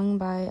song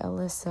by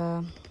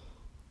Alyssa,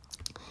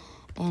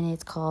 and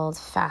it's called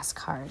Fast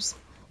Cars.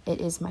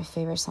 It is my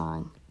favorite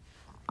song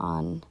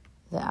on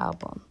the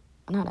album.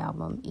 Not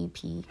album,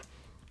 EP.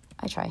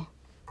 I try.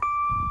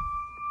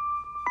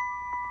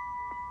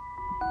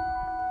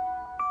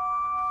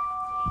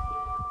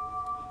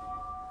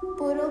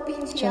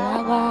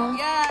 Chihuahua.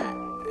 Yeah.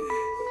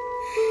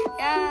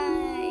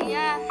 Hey,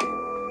 yeah.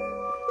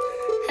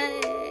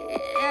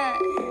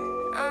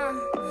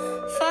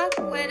 Fuck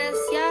with us,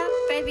 yeah.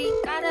 Baby,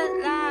 gotta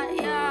lie,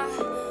 yeah.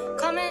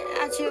 Coming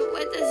at you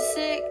with a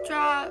sick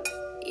drop,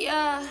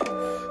 yeah.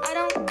 I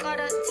don't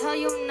gotta tell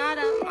you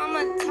nada,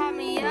 mama taught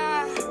me,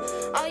 yeah.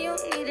 All you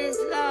need is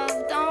love,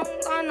 don't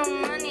got no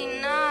money,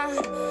 nah.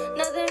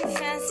 Nothing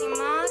fancy,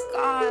 my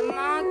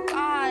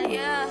God,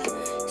 yeah.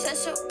 Said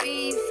she'll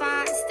be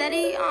fine,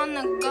 steady on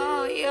the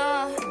go,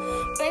 yeah.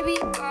 Baby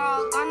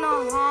girl, got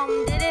no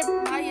home, did it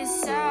by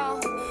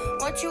yourself.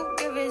 What you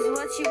give is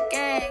what you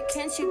get,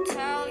 can't you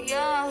tell,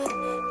 yeah.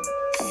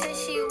 Said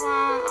she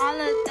want all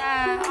of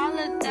that.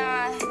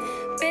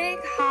 Big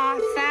hot,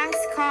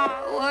 fast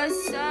car,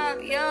 what's up,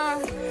 yeah.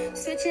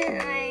 Switching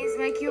lanes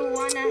make you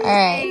wanna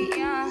hate,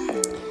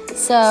 yeah.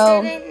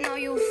 So,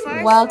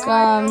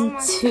 welcome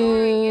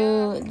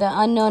to the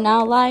Unknown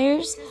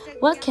Outliers.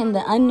 What can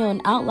the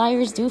Unknown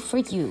Outliers do for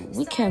you?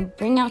 We can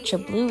bring out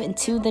your blue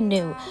into the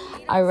new.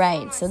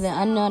 Alright, so the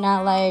Unknown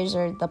Outliers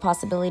are the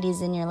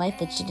possibilities in your life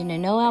that you didn't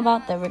know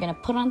about, that we're going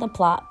to put on the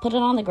plot, put it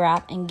on the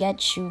graph, and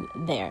get you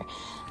there.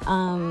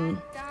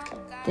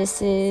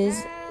 This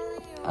is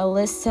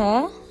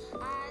Alyssa,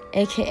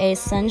 aka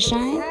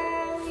Sunshine,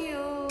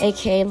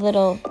 aka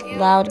Little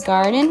Loud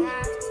Garden.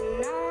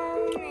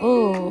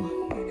 Ooh.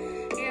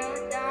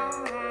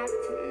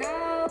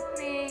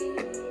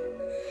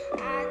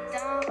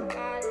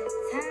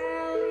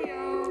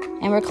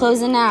 And we're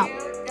closing out.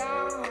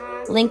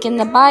 Link in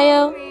the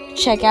bio.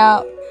 Check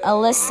out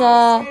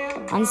Alyssa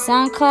on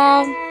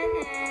SoundCloud.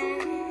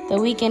 The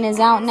Weeknd is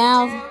out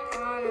now.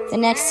 The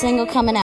next single coming out.